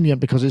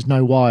convenient because there's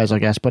no wires, I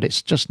guess, but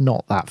it's just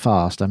not that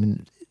fast. I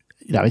mean,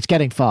 it's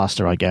getting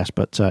faster, I guess,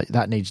 but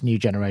that needs new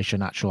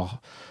generation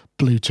actual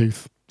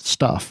Bluetooth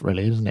stuff,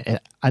 really, isn't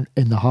it?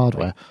 In the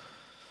hardware.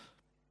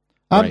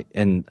 Right.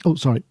 And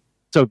sorry.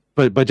 So,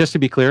 but just to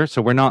be clear,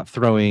 so we're not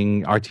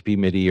throwing RTP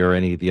MIDI or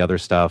any of the other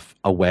stuff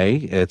away.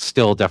 It's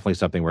still definitely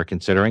something we're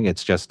considering.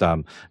 It's just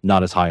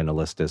not as high on the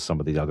list as some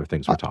of the other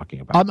things we're talking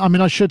about. I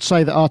mean, I should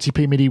say that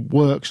RTP MIDI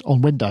works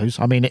on Windows.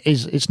 I mean,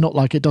 it's not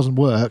like it doesn't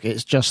work.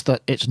 It's just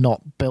that it's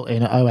not built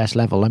in at OS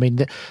level. I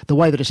mean, the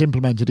way that it's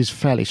implemented is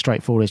fairly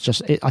straightforward. It's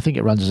just, I think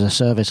it runs as a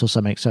service or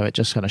something, so it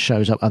just kind of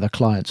shows up other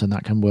clients, and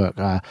that can work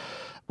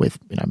with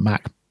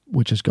Mac,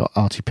 which has got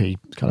RTP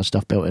kind of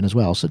stuff built in as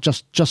well. So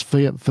just for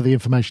the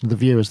information of the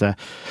viewers there.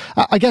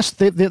 I guess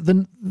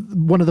the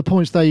one of the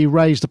points there you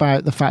raised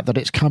about the fact that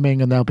it's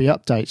coming and there'll be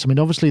updates. I mean,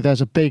 obviously there's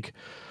a big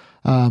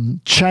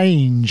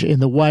change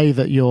in the way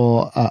that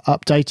you're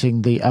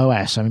updating the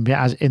OS. I mean,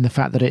 as in the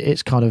fact that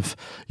it's kind of,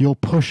 you're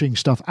pushing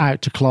stuff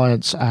out to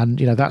clients, and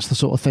that's the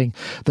sort of thing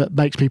that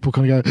makes people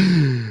kind of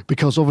go,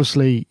 because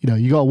obviously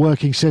you got a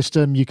working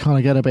system, you kind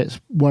of get a bit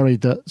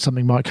worried that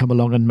something might come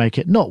along and make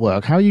it not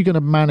work. How are you going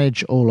to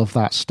manage all of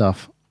that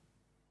stuff?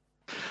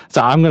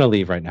 So I'm going to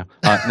leave right now.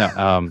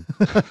 No.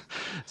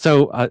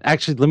 So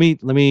actually, let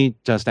me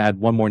just add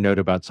one more note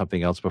about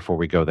something else before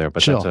we go there.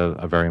 But sure.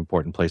 That's a very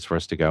important place for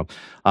us to go.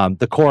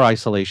 The core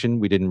isolation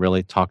we didn't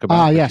really talk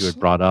about. Yes. You had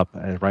brought up,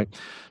 right?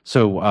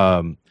 So,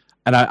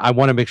 and I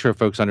want to make sure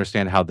folks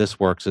understand how this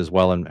works as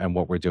well, and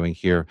what we're doing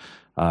here.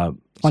 So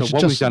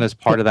what we've done as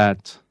part of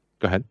that.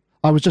 Go ahead.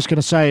 I was just going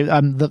to say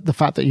the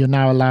fact that you're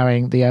now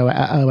allowing the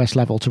OS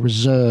level to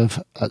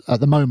reserve at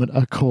the moment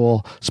a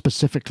core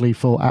specifically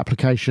for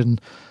application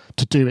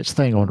to do its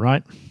thing on,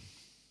 right?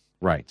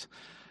 Right.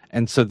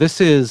 And so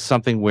this is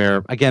something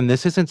where, again,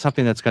 this isn't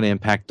something that's going to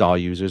impact DAW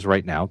users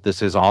right now.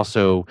 This is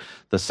also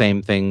the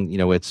same thing,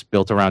 it's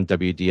built around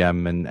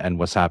WDM and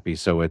Wasapi,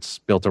 so it's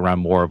built around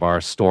more of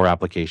our store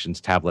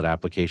applications, tablet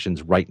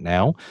applications right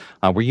now.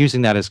 We're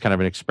using that as kind of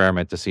an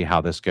experiment to see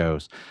how this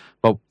goes.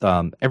 But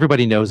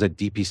everybody knows that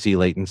DPC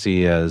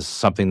latency is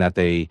something that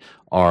they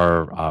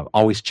are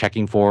always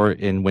checking for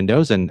in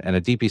Windows, and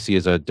a DPC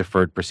is a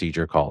deferred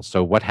procedure call.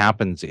 So what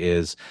happens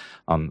is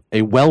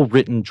a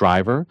well-written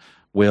driver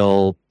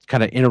will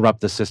kind of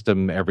interrupt the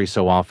system every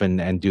so often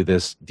and do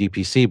this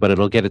DPC, but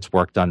it'll get its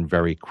work done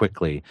very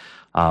quickly.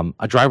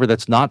 A driver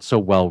that's not so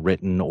well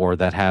written or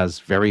that has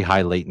very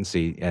high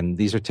latency, and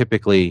these are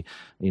typically,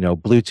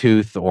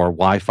 Bluetooth or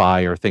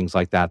Wi-Fi or things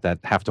like that that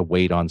have to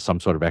wait on some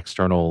sort of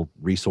external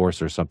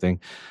resource or something.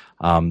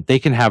 They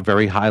can have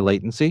very high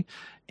latency,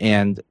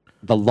 and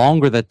the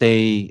longer that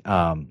they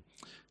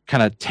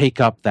kind of take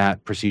up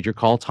that procedure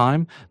call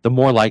time, the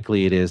more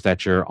likely it is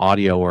that your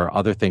audio or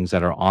other things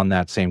that are on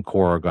that same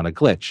core are going to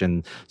glitch.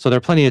 And so there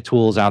are plenty of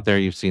tools out there,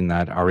 you've seen,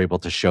 that are able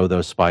to show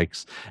those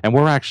spikes. And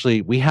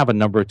we have a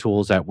number of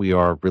tools that we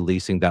are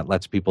releasing that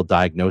lets people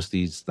diagnose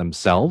these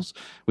themselves.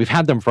 We've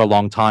had them for a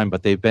long time,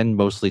 but they've been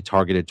mostly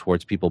targeted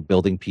towards people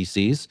building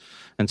PCs.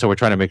 And so we're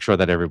trying to make sure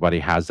that everybody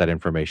has that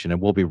information,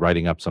 and we'll be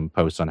writing up some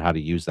posts on how to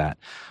use that.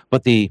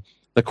 But the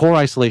core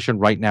isolation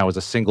right now is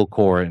a single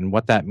core, and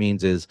what that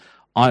means is,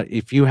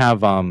 if you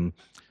have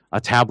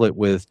a tablet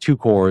with 2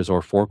 cores or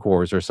 4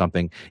 cores or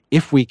something,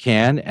 if we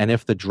can, and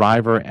if the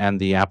driver and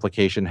the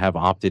application have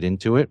opted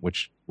into it,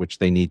 which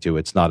they need to,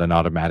 it's not an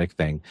automatic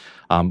thing,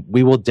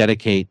 we will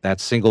dedicate that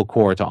single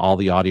core to all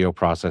the audio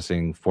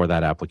processing for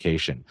that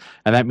application.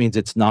 And that means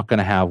it's not going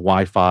to have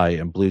Wi-Fi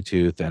and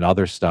Bluetooth and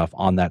other stuff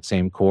on that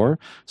same core,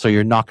 so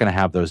you're not going to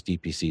have those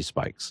DPC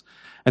spikes.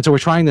 And so we're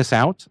trying this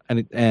out,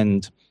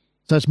 and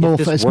so it's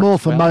more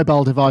for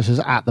mobile devices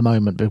at the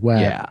moment, but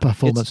where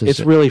performance is. It's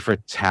really for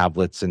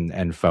tablets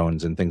and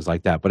phones and things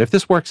like that. But if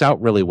this works out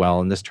really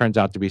well, and this turns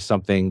out to be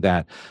something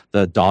that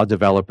the DAW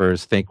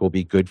developers think will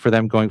be good for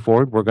them going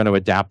forward, we're going to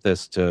adapt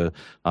this to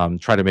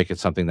try to make it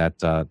something that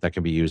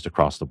can be used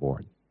across the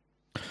board.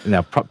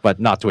 Now, but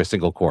not to a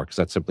single core, because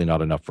that's simply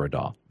not enough for a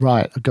DAW.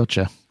 Right, I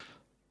gotcha.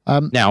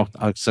 Now,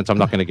 since I'm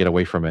not going to get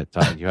away from it,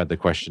 you had the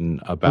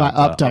question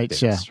about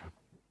updates. Yeah,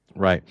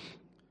 right.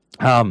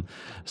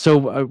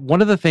 So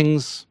one of the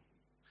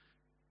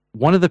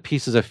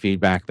pieces of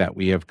feedback that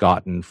we have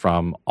gotten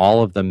from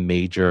all of the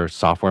major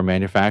software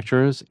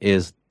manufacturers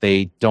is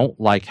they don't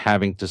like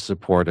having to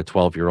support a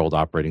 12-year-old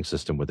operating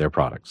system with their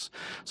products.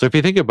 So if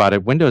you think about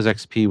it, Windows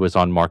XP was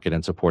on market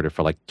and supported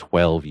for like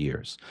 12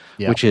 years,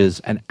 which is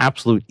an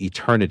absolute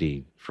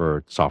eternity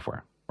for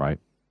software, right?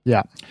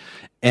 Yeah.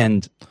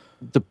 And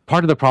the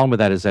part of the problem with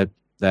that is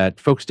that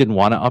folks didn't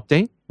want to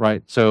update,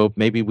 right? So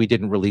maybe we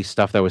didn't release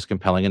stuff that was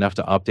compelling enough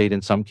to update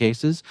in some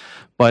cases.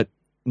 But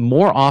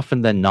more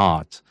often than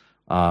not,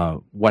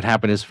 what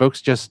happened is folks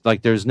just,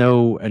 like, there's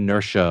no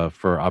inertia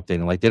for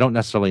updating. Like, they don't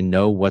necessarily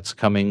know what's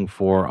coming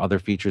for other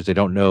features. They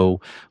don't know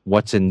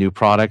what's in new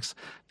products.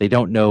 They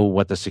don't know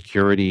what the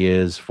security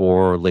is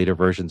for later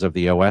versions of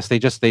the OS.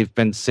 They've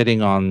been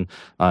sitting on,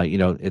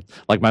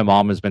 like my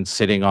mom has been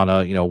sitting on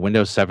a,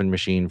 Windows 7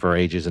 machine for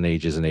ages and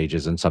ages and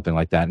ages and something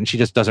like that. And she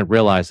just doesn't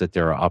realize that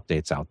there are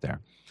updates out there.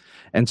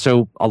 And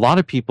so a lot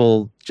of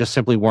people just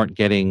simply weren't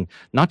getting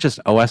not just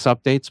OS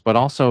updates, but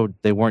also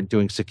they weren't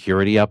doing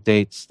security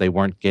updates. They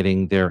weren't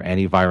getting their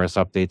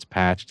antivirus updates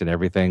patched and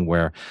everything,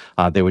 where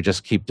they would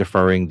just keep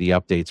deferring the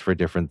updates for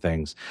different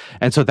things.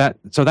 And so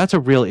that's a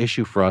real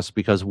issue for us,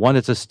 because one,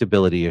 it's a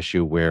stability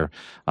issue where,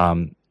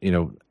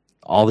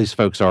 all these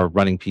folks are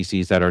running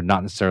PCs that are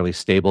not necessarily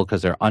stable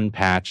because they're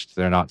unpatched,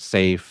 they're not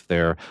safe,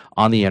 they're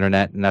on the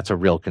internet, and that's a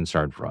real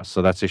concern for us.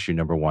 So that's issue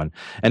number one.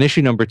 And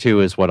issue number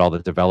two is what all the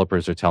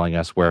developers are telling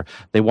us, where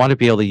they want to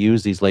be able to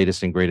use these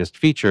latest and greatest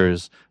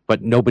features,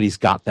 but nobody's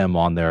got them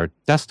on their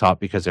desktop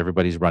because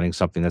everybody's running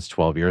something that's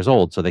 12 years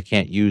old, so they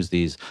can't use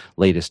these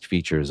latest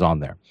features on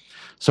there.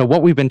 So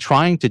what we've been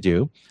trying to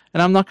do,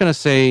 and I'm not going to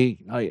say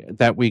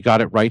that we got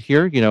it right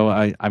here,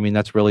 I mean,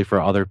 that's really for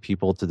other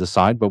people to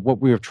decide, but what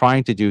we were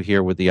trying to do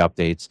here with the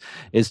updates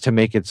is to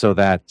make it so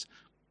that,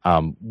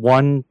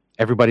 one,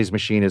 everybody's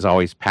machine is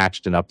always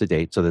patched and up to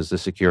date, so there's the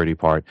security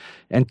part,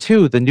 and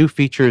two, the new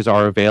features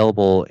are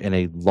available in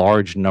a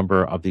large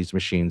number of these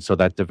machines so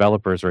that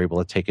developers are able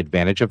to take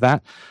advantage of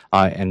that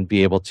and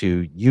be able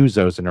to use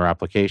those in their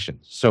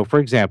applications. So, for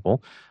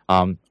example,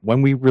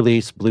 when we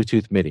release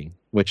Bluetooth MIDI,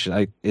 which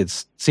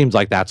it seems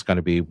like that's going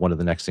to be one of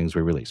the next things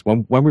we release.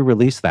 When we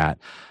release that,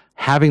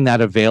 having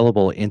that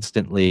available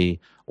instantly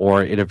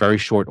or in a very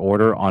short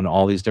order on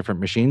all these different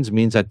machines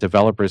means that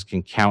developers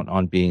can count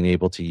on being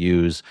able to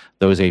use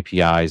those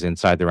APIs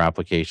inside their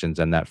applications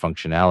and that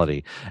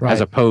functionality, right,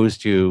 as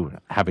opposed to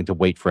having to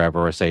wait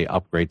forever or, say,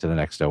 upgrade to the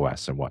next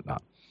OS and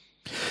whatnot.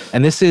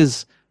 And this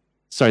is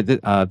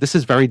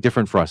very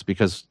different for us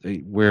because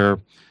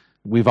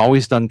we've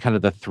always done kind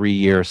of the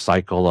 3-year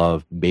cycle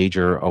of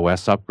major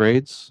OS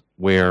upgrades,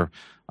 where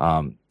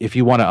if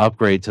you want to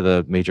upgrade to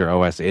the major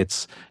OS,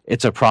 it's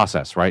a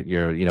process, right?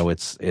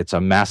 It's a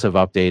massive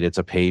update. It's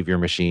a pave your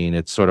machine.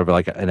 It's sort of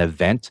like an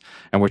event,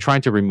 and we're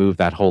trying to remove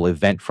that whole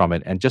event from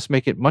it and just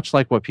make it much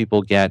like what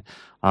people get,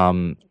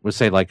 would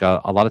say, like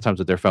a lot of times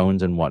with their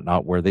phones and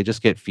whatnot, where they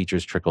just get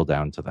features trickle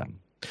down to them.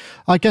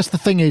 I guess the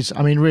thing is,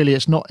 I mean, really,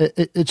 it's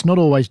not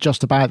always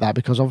just about that,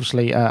 because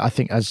obviously, I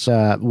think as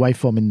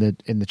Waveform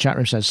in the chat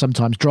room says,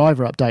 sometimes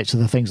driver updates are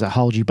the things that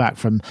hold you back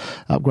from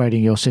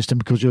upgrading your system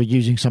because you're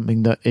using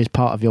something that is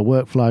part of your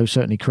workflow,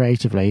 certainly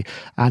creatively.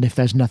 And if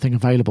there's nothing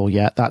available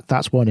yet,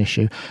 that's one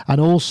issue. And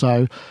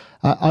also,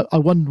 I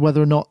wonder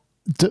whether or not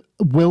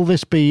will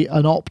this be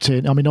an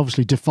opt-in? I mean,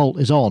 obviously, default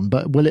is on,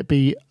 but will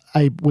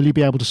you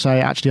be able to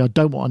say, actually, I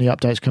don't want any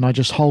updates. Can I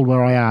just hold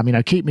where I am?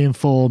 Keep me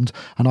informed,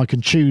 and I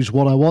can choose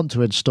what I want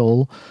to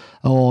install.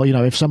 Or,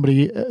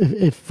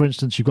 if for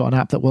instance, you've got an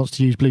app that wants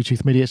to use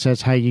Bluetooth MIDI, it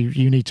says, hey,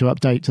 you need to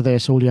update to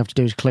this. All you have to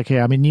do is click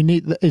here. I mean,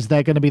 is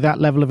there going to be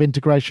that level of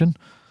integration?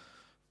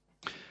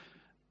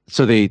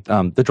 So the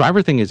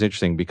driver thing is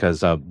interesting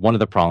because one of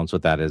the problems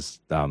with that is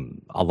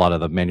a lot of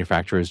the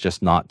manufacturers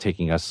just not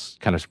taking us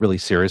kind of really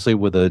seriously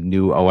with a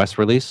new OS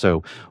release.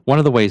 So one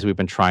of the ways we've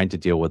been trying to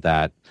deal with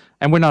that,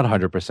 and we're not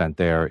 100%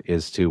 there,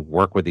 is to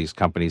work with these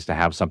companies to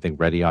have something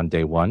ready on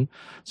day one.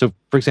 So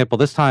for example,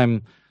 this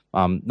time,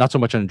 not so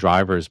much on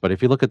drivers, but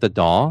if you look at the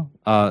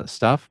DAW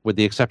stuff, with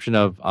the exception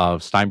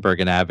of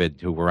Steinberg and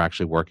Avid, who we're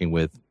actually working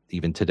with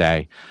even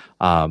today,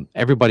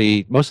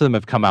 most of them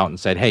have come out and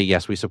said, hey,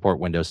 yes, we support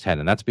Windows 10.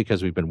 And that's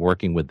because we've been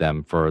working with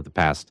them for the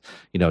past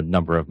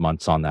number of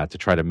months on that to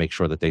try to make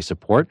sure that they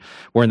support,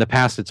 where in the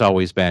past it's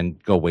always been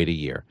go wait a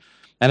year.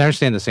 And I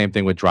understand the same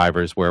thing with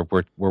drivers, where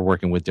we're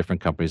working with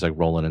different companies like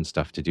Roland and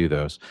stuff to do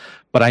those.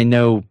 But I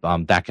know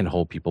that can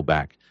hold people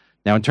back.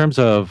 Now, in terms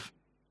of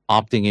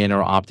opting in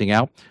or opting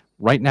out,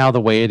 right now,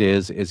 the way it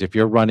is if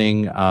you're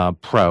running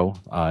Pro,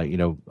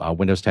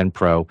 Windows 10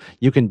 Pro,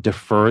 you can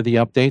defer the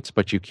updates,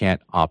 but you can't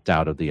opt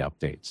out of the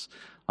updates.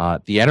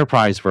 The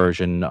enterprise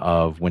version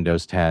of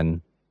Windows 10,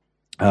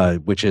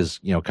 which is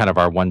kind of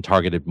our one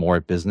targeted more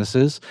at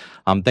businesses,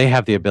 they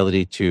have the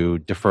ability to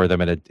defer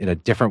them in a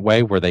different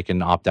way where they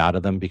can opt out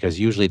of them, because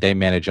usually they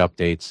manage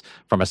updates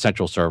from a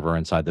central server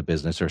inside the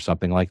business or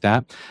something like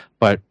that.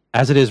 But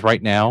as it is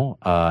right now,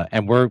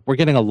 and we're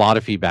getting a lot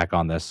of feedback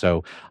on this,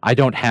 so I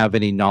don't have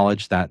any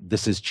knowledge that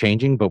this is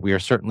changing, but we are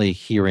certainly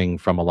hearing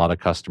from a lot of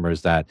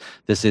customers that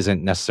this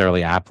isn't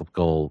necessarily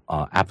applicable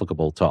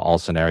to all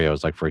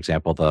scenarios. Like, for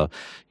example, the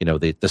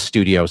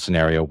studio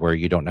scenario where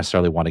you don't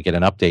necessarily want to get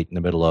an update in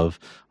the middle of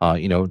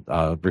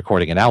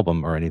recording an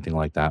album or anything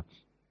like that.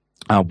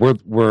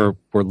 We're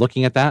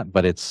looking at that,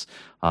 but it's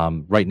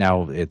right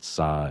now it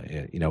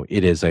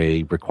is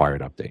a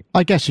required update.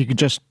 I guess you could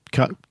just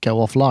go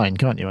offline,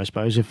 can't you? I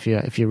suppose if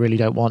you really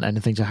don't want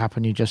anything to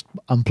happen, you just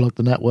unplug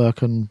the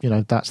network, and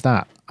that's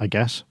that, I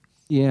guess.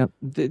 Yeah,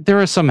 there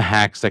are some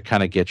hacks that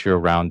kind of get you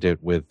around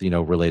it with,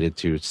 related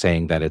to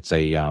saying that it's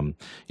a, a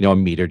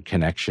metered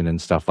connection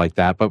and stuff like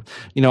that. But,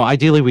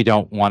 ideally we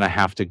don't want to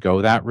have to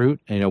go that route.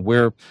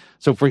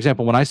 So for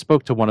example, when I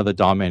spoke to one of the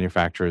DAW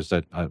manufacturers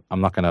that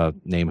I'm not going to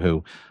name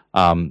who,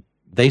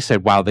 they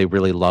said, wow, they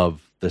really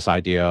love this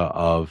idea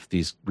of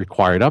these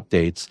required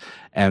updates.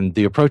 And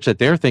the approach that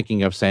they're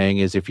thinking of saying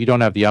is, if you don't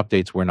have the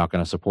updates, we're not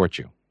going to support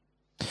you.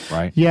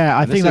 Right. Yeah,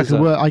 I think that could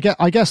work.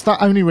 I guess that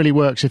only really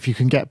works if you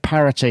can get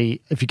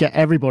parity. If you get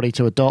everybody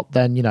to adopt,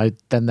 then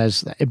then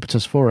there's the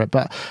impetus for it.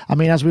 But I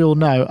mean, as we all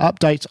know,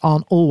 updates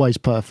aren't always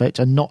perfect,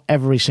 and not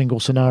every single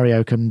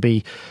scenario can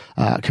be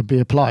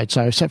applied.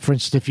 So, except for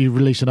instance, if you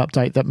release an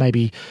update that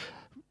maybe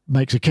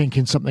makes a kink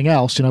in something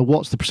else,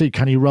 what's the procedure?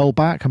 Can you roll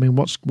back? I mean,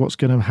 what's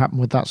going to happen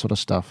with that sort of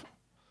stuff?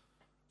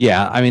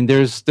 Yeah, I mean,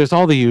 there's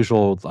all the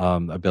usual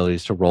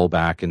abilities to roll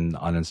back and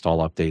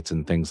uninstall updates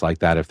and things like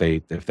that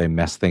if they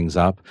mess things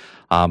up.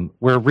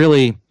 We're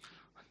really,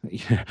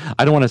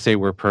 I don't want to say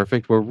we're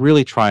perfect. We're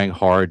really trying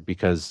hard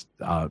because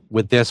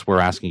with this, we're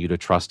asking you to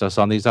trust us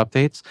on these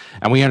updates,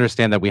 and we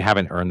understand that we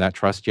haven't earned that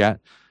trust yet.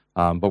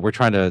 But we're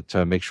trying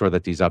to make sure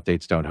that these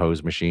updates don't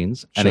hose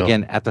machines. And Sure.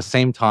 Again, at the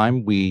same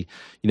time, we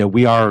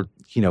are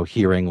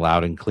hearing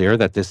loud and clear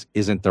that this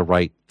isn't the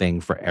right thing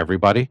for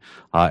everybody,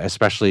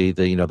 especially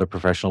the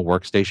professional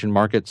workstation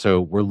market. So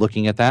we're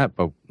looking at that,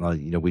 but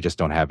we just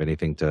don't have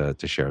anything to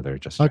share there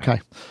just yet. Okay.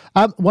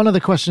 One of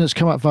the questions that's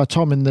come up via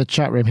Tom in the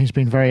chat room, he's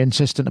been very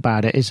insistent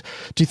about it, is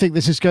do you think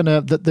this is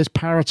that this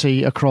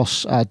parity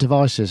across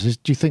devices,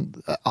 do you think,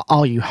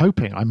 are you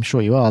hoping, I'm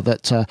sure you are,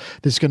 that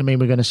this is going to mean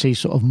we're going to see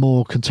sort of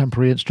more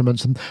contemporary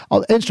instruments, and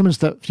instruments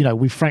that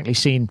we've frankly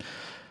seen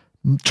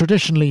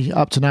traditionally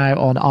up to now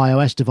on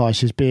iOS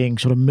devices being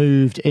sort of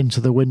moved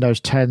into the Windows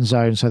 10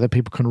 zone so that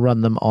people can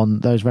run them on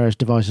those various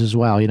devices as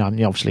well?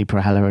 Obviously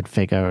Propeller and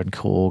Figure and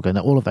Korg and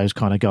all of those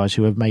kind of guys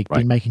who have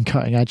been making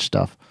cutting edge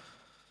stuff.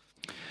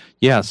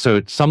 Yeah,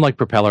 so some like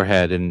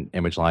Propellerhead and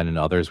ImageLine and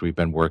others we've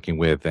been working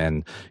with,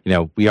 and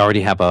we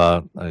already have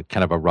a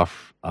kind of a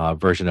rough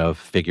version of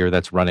Figure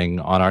that's running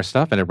on our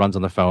stuff, and it runs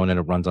on the phone and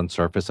it runs on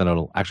Surface, and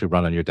it'll actually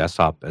run on your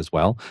desktop as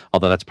well.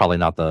 Although that's probably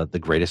not the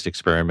greatest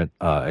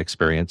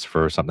experience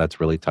for something that's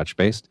really touch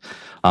based,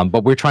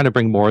 but we're trying to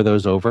bring more of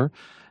those over.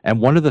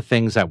 And one of the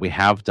things that we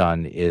have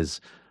done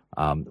is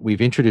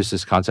we've introduced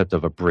this concept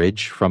of a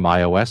bridge from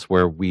iOS,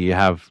 where we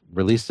have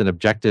released an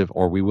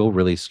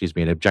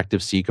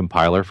Objective-C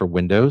compiler for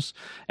Windows,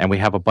 and we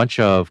have a bunch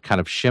of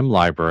kind of shim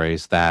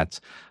libraries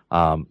that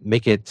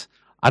make it,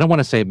 I don't want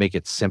to say make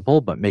it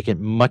simple, but make it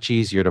much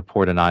easier to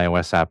port an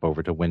iOS app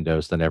over to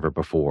Windows than ever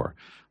before.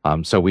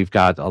 So we've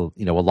got a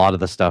lot of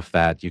the stuff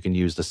that you can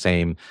use the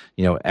same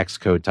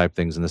Xcode type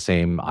things and the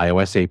same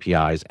iOS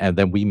APIs, and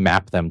then we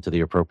map them to the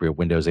appropriate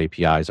Windows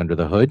APIs under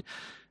the hood.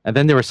 And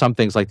then there are some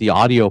things like the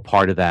audio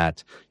part of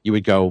that, you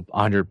would go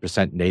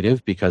 100%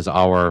 native because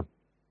our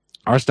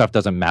stuff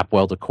doesn't map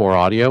well to core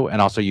audio,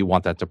 and also you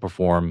want that to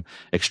perform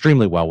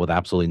extremely well with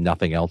absolutely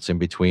nothing else in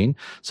between.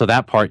 So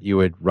that part you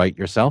would write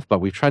yourself, but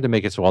we've tried to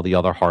make it so all the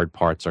other hard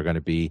parts are going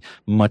to be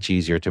much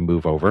easier to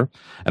move over.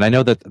 And I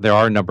know that there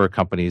are a number of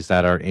companies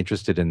that are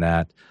interested in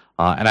that.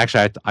 And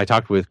actually, I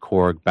talked with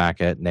Korg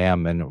back at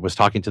NAMM and was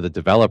talking to the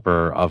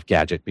developer of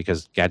Gadget,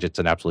 because Gadget's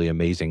an absolutely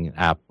amazing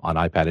app on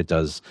iPad. It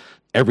does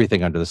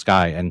everything under the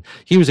sky. And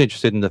he was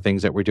interested in the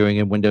things that we're doing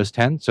in Windows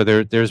 10. So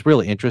there's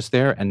real interest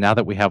there. And now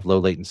that we have low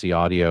latency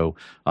audio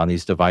on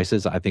these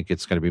devices, I think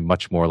it's going to be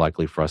much more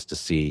likely for us to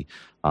see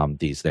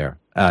these there.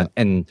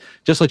 And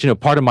just to let you know,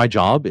 part of my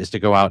job is to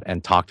go out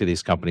and talk to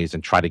these companies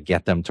and try to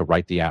get them to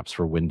write the apps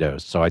for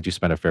Windows. So I do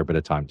spend a fair bit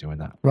of time doing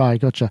that. Right,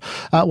 gotcha.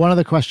 One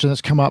other question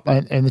that's come up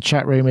in the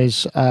chat room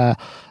is are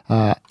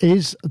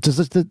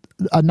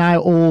now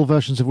all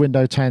versions of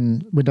Windows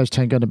 10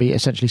 going to be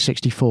essentially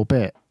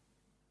 64-bit?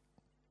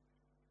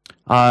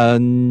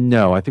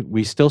 No, I think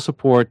we still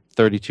support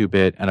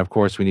 32-bit, and of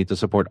course we need to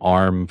support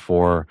ARM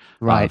for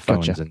phones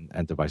gotcha.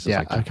 and devices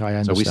like that. Okay, I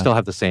understand. So we still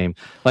have the same,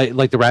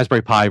 like the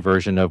Raspberry Pi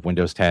version of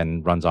Windows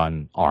 10 runs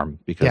on ARM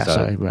because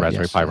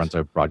Raspberry Pi runs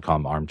a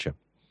Broadcom ARM chip.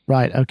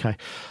 Right. Okay.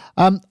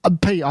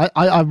 Pete,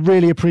 I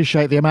really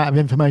appreciate the amount of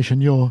information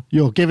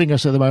you're giving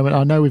us at the moment.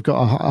 I know we've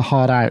got a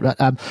hard out,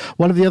 but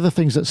one of the other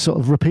things that sort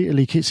of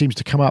repeatedly seems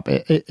to come up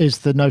is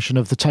the notion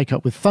of the take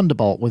up with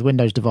Thunderbolt with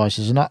Windows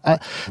devices, and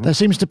there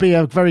seems to be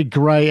a very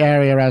grey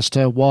area as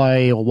to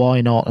why or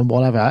why not and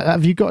whatever.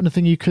 Have you got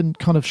anything you can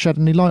kind of shed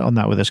any light on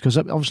that with us? Because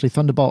obviously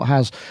Thunderbolt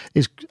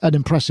is an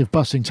impressive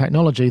busing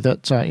technology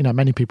that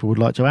many people would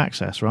like to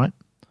access, right?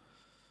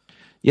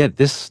 Yeah,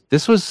 this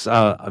was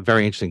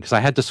very interesting because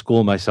I had to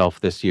school myself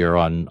this year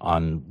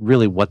on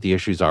really what the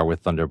issues are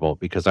with Thunderbolt,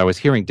 because I was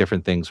hearing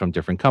different things from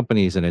different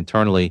companies and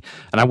internally,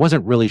 and I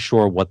wasn't really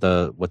sure what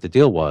the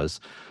deal was.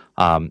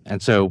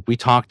 And so we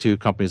talked to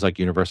companies like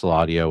Universal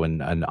Audio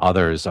and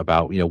others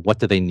about what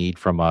do they need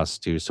from us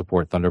to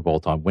support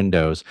Thunderbolt on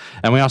Windows,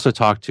 and we also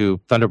talked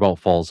to Thunderbolt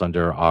falls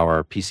under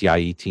our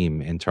PCIe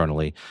team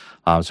internally,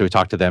 so we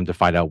talked to them to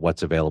find out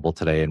what's available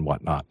today and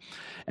whatnot.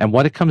 And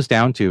what it comes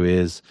down to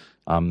is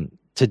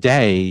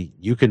today,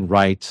 you can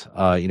write,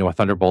 a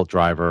Thunderbolt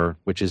driver,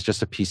 which is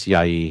just a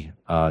PCIe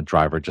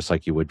driver, just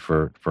like you would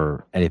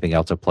for anything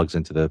else that plugs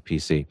into the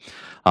PC.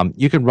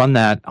 You can run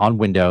that on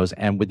Windows,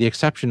 and with the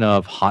exception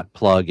of Hot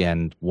Plug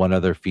and one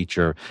other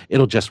feature,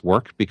 it'll just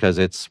work because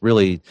it's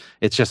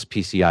just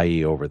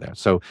PCIe over there.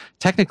 So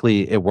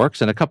technically, it works,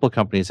 and a couple of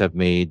companies have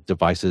made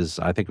devices.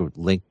 I think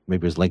maybe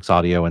it was Lynx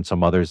Audio and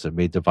some others have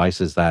made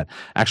devices that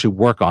actually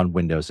work on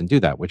Windows and do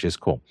that, which is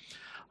cool.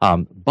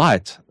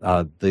 But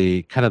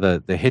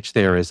the hitch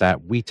there is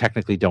that we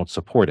technically don't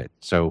support it.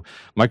 So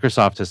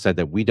Microsoft has said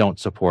that we don't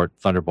support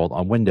Thunderbolt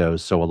on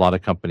Windows. So a lot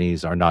of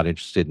companies are not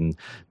interested in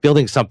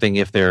building something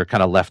if they're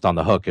kind of left on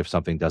the hook if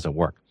something doesn't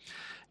work.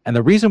 And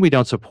the reason we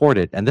don't support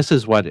it, and this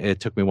is what it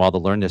took me a while to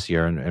learn this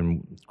year,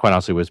 and quite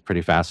honestly was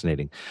pretty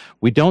fascinating.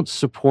 We don't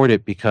support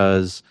it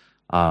because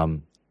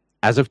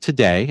as of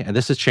today, and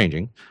this is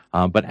changing,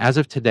 but as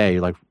of today,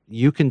 like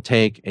you can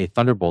take a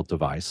Thunderbolt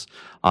device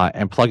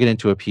and plug it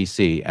into a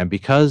PC, and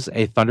because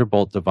a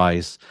Thunderbolt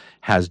device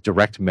has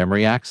direct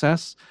memory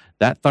access,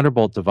 that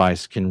Thunderbolt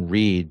device can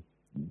read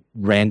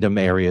random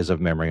areas of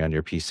memory on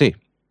your PC.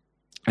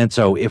 And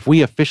so if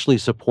we officially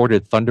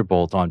supported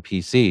Thunderbolt on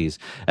PCs,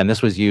 and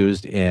this was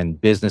used in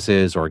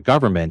businesses or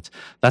government,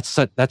 that's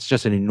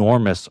just an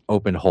enormous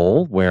open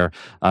hole where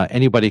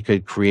anybody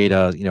could create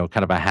a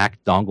kind of a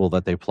hacked dongle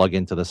that they plug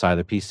into the side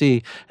of the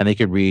PC, and they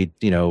could read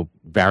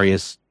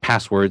various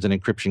passwords and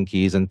encryption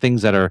keys and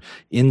things that are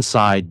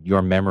inside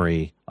your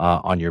memory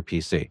on your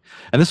PC.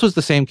 And this was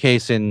the same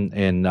case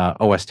in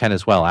OS 10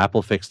 as well.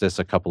 Apple fixed this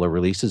a couple of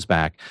releases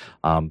back,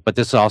 but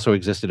this also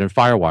existed in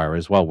FireWire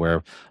as well,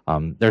 where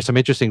there's some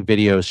interesting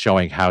videos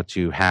showing how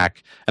to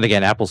hack. And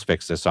again, Apple's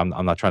fixed this, so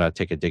I'm not trying to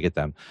take a dig at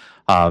them.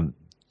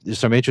 There's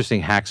some interesting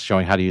hacks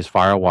showing how to use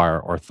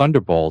FireWire or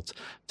Thunderbolt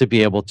to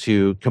be able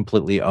to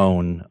completely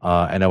own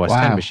an OS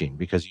 10 machine,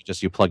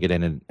 because you plug it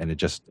in and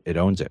it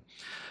owns it.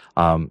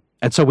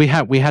 And so we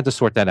had to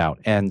sort that out,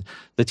 and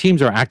the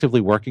teams are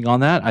actively working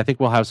on that. I think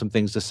we'll have some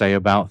things to say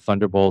about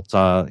Thunderbolt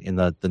in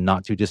the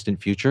not too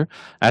distant future.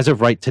 As of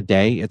right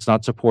today, it's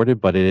not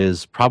supported, but it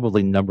is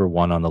probably number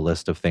one on the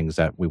list of things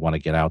that we want to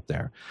get out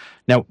there.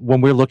 Now, when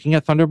we're looking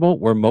at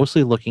Thunderbolt, we're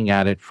mostly looking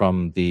at it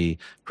from the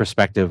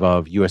perspective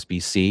of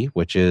USB-C,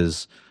 which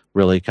is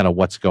really kind of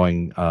what's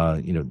going,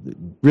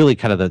 really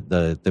kind of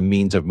the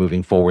means of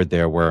moving forward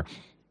there, where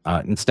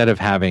Instead of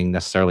having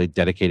necessarily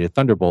dedicated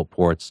Thunderbolt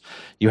ports,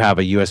 you have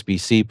a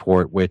USB-C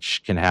port,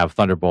 which can have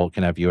Thunderbolt,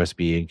 can have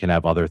USB, and can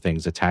have other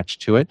things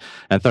attached to it.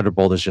 And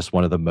Thunderbolt is just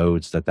one of the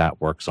modes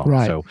that works on.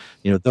 Right. So,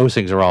 those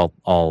things are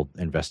all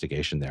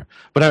investigation there.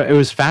 But it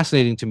was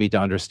fascinating to me to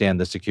understand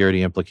the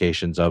security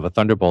implications of a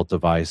Thunderbolt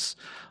device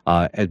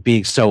and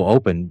being so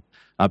open.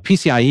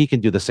 PCIe can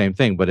do the same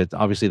thing, but it's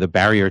obviously the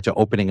barrier to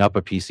opening up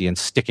a PC and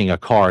sticking a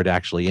card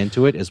actually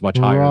into it is much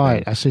higher.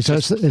 Right, I see. So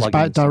it's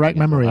about direct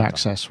memory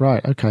access.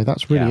 Right. Okay,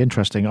 that's really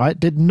interesting. I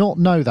did not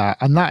know that,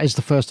 and that is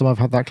the first time I've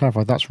had that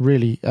clarified. That's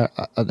really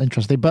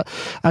interesting. But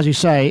as you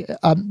say,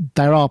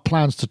 there are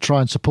plans to try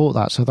and support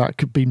that, so that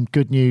could be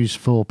good news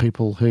for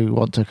people who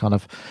want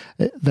to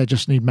they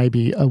just need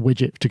maybe a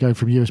widget to go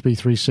from USB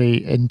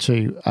 3C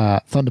into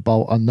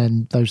Thunderbolt, and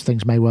then those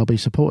things may well be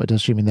supported,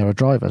 assuming there are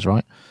drivers,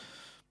 right?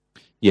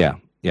 Yeah.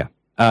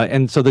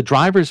 And so the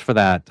drivers for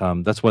that,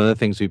 that's one of the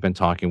things we've been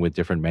talking with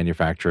different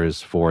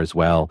manufacturers for as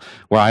well,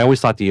 where I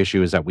always thought the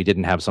issue is that we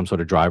didn't have some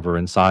sort of driver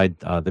inside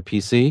the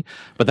PC,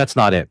 but that's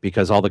not it,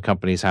 because all the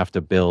companies have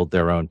to build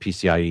their own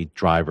PCIe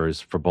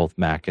drivers for both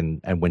Mac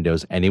and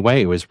Windows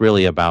anyway. It was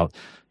really about,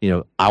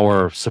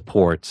 our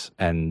support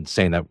and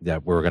saying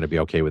that we're going to be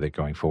okay with it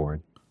going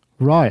forward.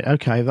 Right.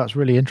 Okay. That's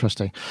really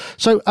interesting.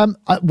 So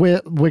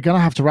we're going to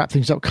have to wrap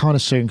things up kind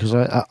of soon because,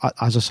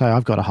 as I say,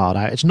 I've got a hard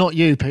out. It's not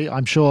you, Pete.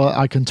 I'm sure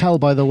I can tell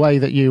by the way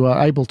that you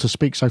are able to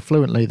speak so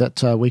fluently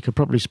that we could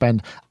probably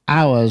spend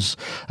hours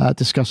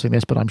discussing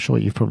this, but I'm sure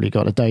you've probably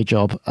got a day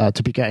job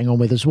to be getting on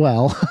with as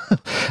well.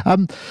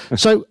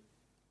 So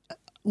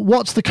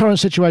what's the current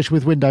situation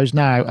with Windows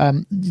now?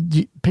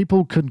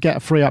 People can get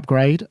a free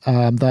upgrade.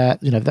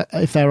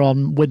 If they're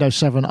on Windows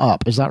 7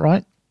 up, is that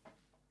right?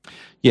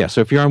 Yeah,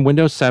 so if you're on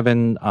Windows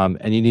 7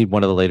 and you need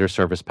one of the later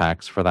service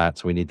packs for that,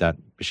 so we need that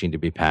machine to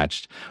be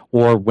patched,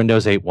 or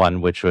Windows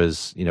 8.1, which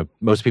was,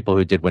 most people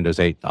who did Windows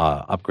 8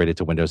 upgraded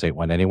to Windows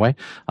 8.1 anyway,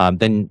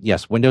 then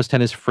yes, Windows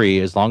 10 is free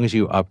as long as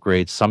you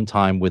upgrade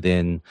sometime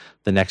within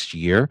the next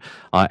year,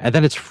 and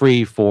then it's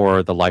free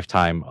for the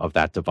lifetime of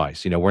that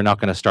device. We're not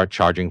going to start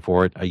charging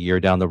for it a year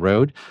down the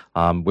road.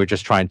 We're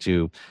just trying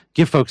to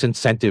give folks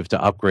incentive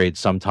to upgrade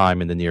sometime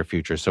in the near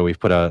future. So we've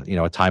put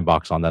a time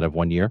box on that of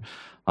 1 year.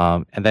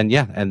 And then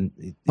and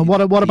what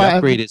about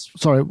upgrade is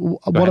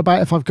what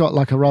about if I've got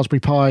like a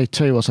Raspberry Pi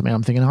 2 or something?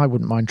 I'm thinking I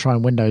wouldn't mind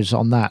trying Windows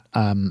on that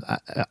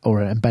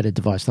or an embedded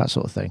device, that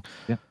sort of thing.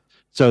 Yeah.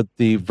 So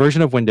the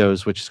version of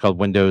Windows, which is called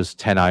Windows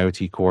 10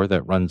 IoT Core,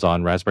 that runs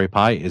on Raspberry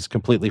Pi, is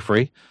completely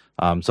free.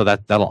 So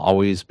that'll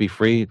always be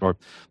free, or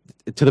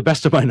to the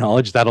best of my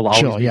knowledge, that'll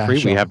always be free.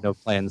 Sure. We have no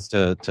plans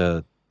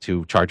to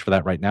charge for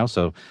that right now.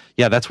 So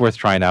yeah, that's worth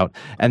trying out.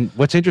 And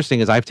what's interesting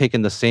is I've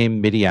taken the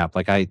same MIDI app.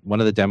 Like one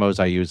of the demos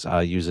I use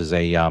uses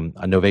a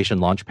Novation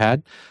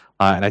Launchpad.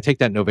 And I take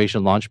that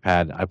Novation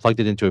Launchpad, I plugged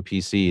it into a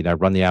PC and I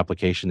run the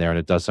application there and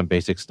it does some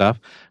basic stuff.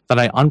 Then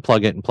I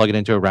unplug it and plug it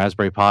into a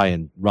Raspberry Pi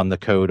and run the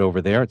code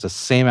over there. It's the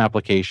same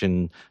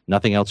application,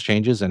 nothing else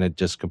changes, and it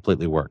just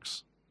completely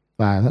works.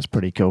 Wow, that's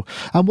pretty cool.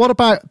 And what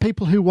about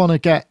people who want to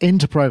get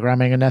into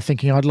programming and they're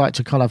thinking, I'd like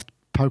to kind of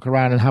poke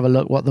around and have a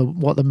look what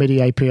the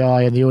MIDI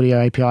API and the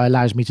audio API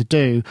allows me to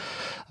do.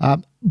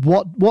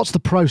 What's the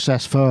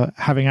process for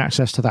having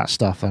access to that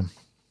stuff then?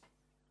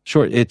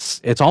 Sure.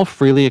 It's all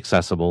freely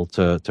accessible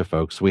to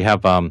folks. We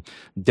have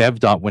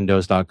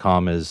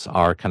dev.windows.com is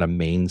our kind of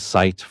main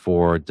site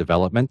for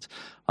development.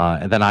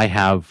 And then I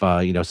have,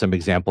 some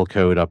example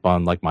code up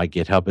on like my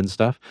GitHub and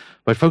stuff.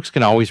 But folks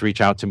can always reach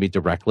out to me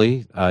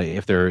directly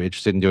if they're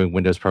interested in doing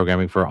Windows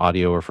programming for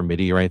audio or for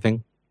MIDI or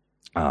anything.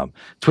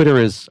 Twitter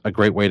is a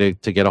great way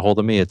to get a hold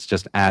of me. It's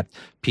just at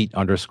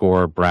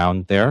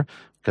Pete_Brown there,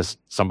 because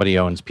somebody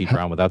owns Pete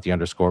Brown without the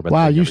underscore. But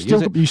wow, you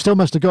still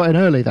must have got in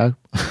early though.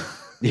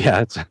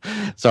 Yeah,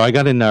 so I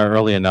got in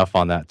early enough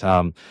on that.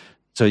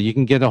 So you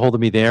can get a hold of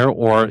me there,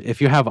 or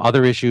if you have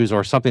other issues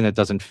or something that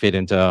doesn't fit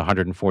into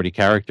 140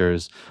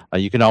 characters,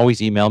 you can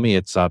always email me.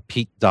 It's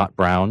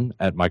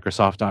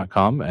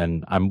pete.brown@microsoft.com,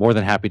 and I'm more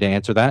than happy to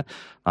answer that.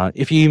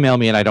 If you email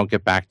me and I don't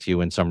get back to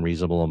you in some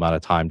reasonable amount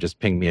of time, just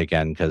ping me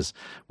again, because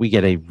we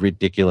get a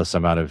ridiculous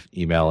amount of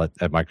email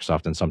at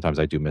Microsoft, and sometimes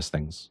I do miss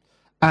things.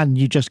 And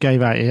you just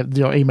gave out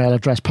your email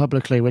address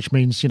publicly, which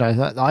means,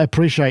 I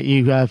appreciate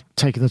you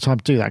taking the time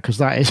to do that, because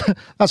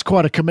that's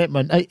quite a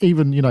commitment.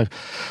 Even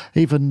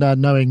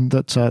knowing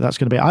that that's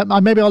going to be.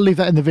 Maybe I'll leave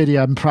that in the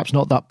video and perhaps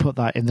not put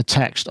that in the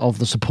text of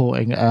the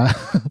supporting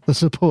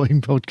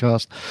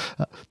podcast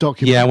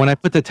document. Yeah, when I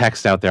put the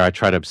text out there, I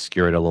try to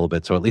obscure it a little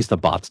bit so at least the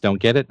bots don't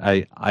get it.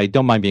 I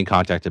don't mind being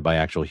contacted by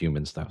actual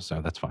humans though,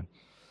 so that's fine.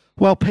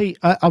 Well, Pete,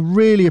 I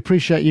really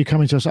appreciate you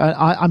coming to us.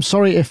 I'm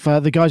sorry if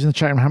the guys in the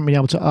chat room haven't been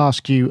able to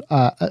ask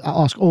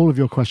all of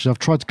your questions. I've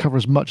tried to cover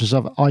as much as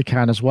I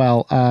can as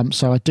well.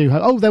 So I do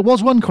have... Oh, there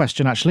was one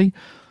question, actually.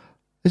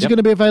 Is it going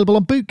to be available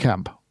on Boot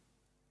Camp?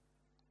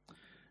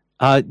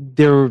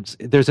 There's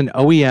an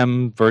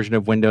OEM version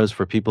of Windows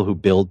for people who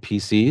build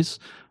PCs,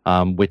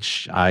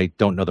 which I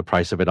don't know the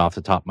price of it off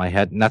the top of my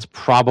head. And that's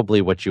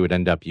probably what you would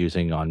end up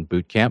using on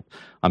Boot Camp,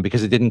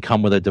 because it didn't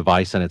come with a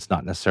device and it's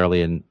not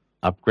necessarily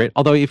upgrade.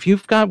 Although if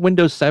you've got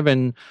Windows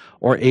 7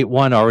 or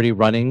 8.1 already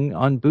running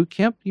on Boot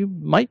Camp, you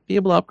might be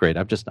able to upgrade.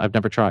 I've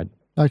never tried.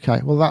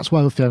 Okay, well, that's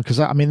well done, because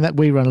I mean that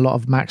we run a lot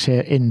of Macs here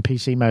in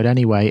PC mode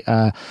anyway,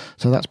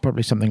 so that's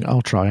probably something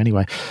I'll try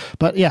anyway.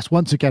 But yes,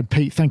 once again,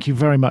 Pete, thank you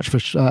very much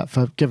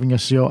for giving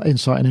us your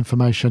insight and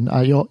information.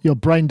 Your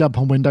brain dump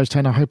on Windows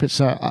 10. I hope it's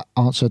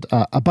answered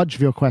a bunch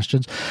of your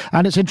questions.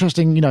 And it's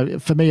interesting,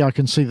 for me, I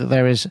can see that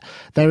there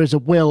is a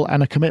will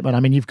and a commitment.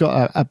 I mean, you've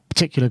got a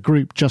particular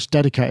group just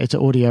dedicated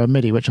to audio and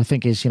MIDI, which I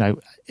think is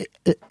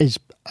is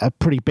a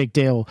pretty big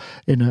deal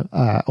in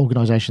an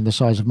organization the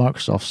size of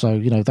Microsoft. So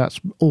that's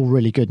all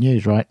really good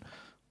news, right?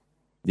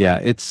 Yeah,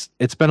 it's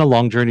been a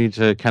long journey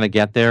to kind of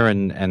get there,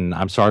 and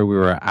I'm sorry we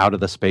were out of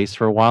the space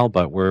for a while,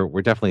 but we're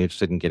definitely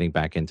interested in getting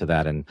back into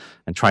that and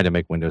trying to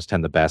make Windows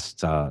 10 the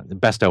best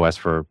OS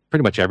for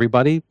pretty much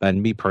everybody,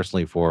 and me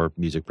personally for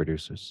music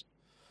producers.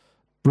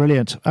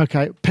 Brilliant.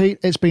 Okay, Pete,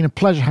 it's been a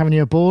pleasure having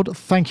you aboard.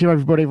 Thank you,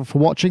 everybody, for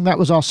watching. That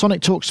was our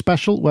Sonic Talk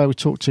special, where we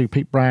talked to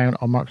Pete Brown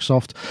on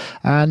Microsoft.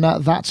 And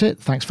that's it.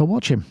 Thanks for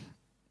watching.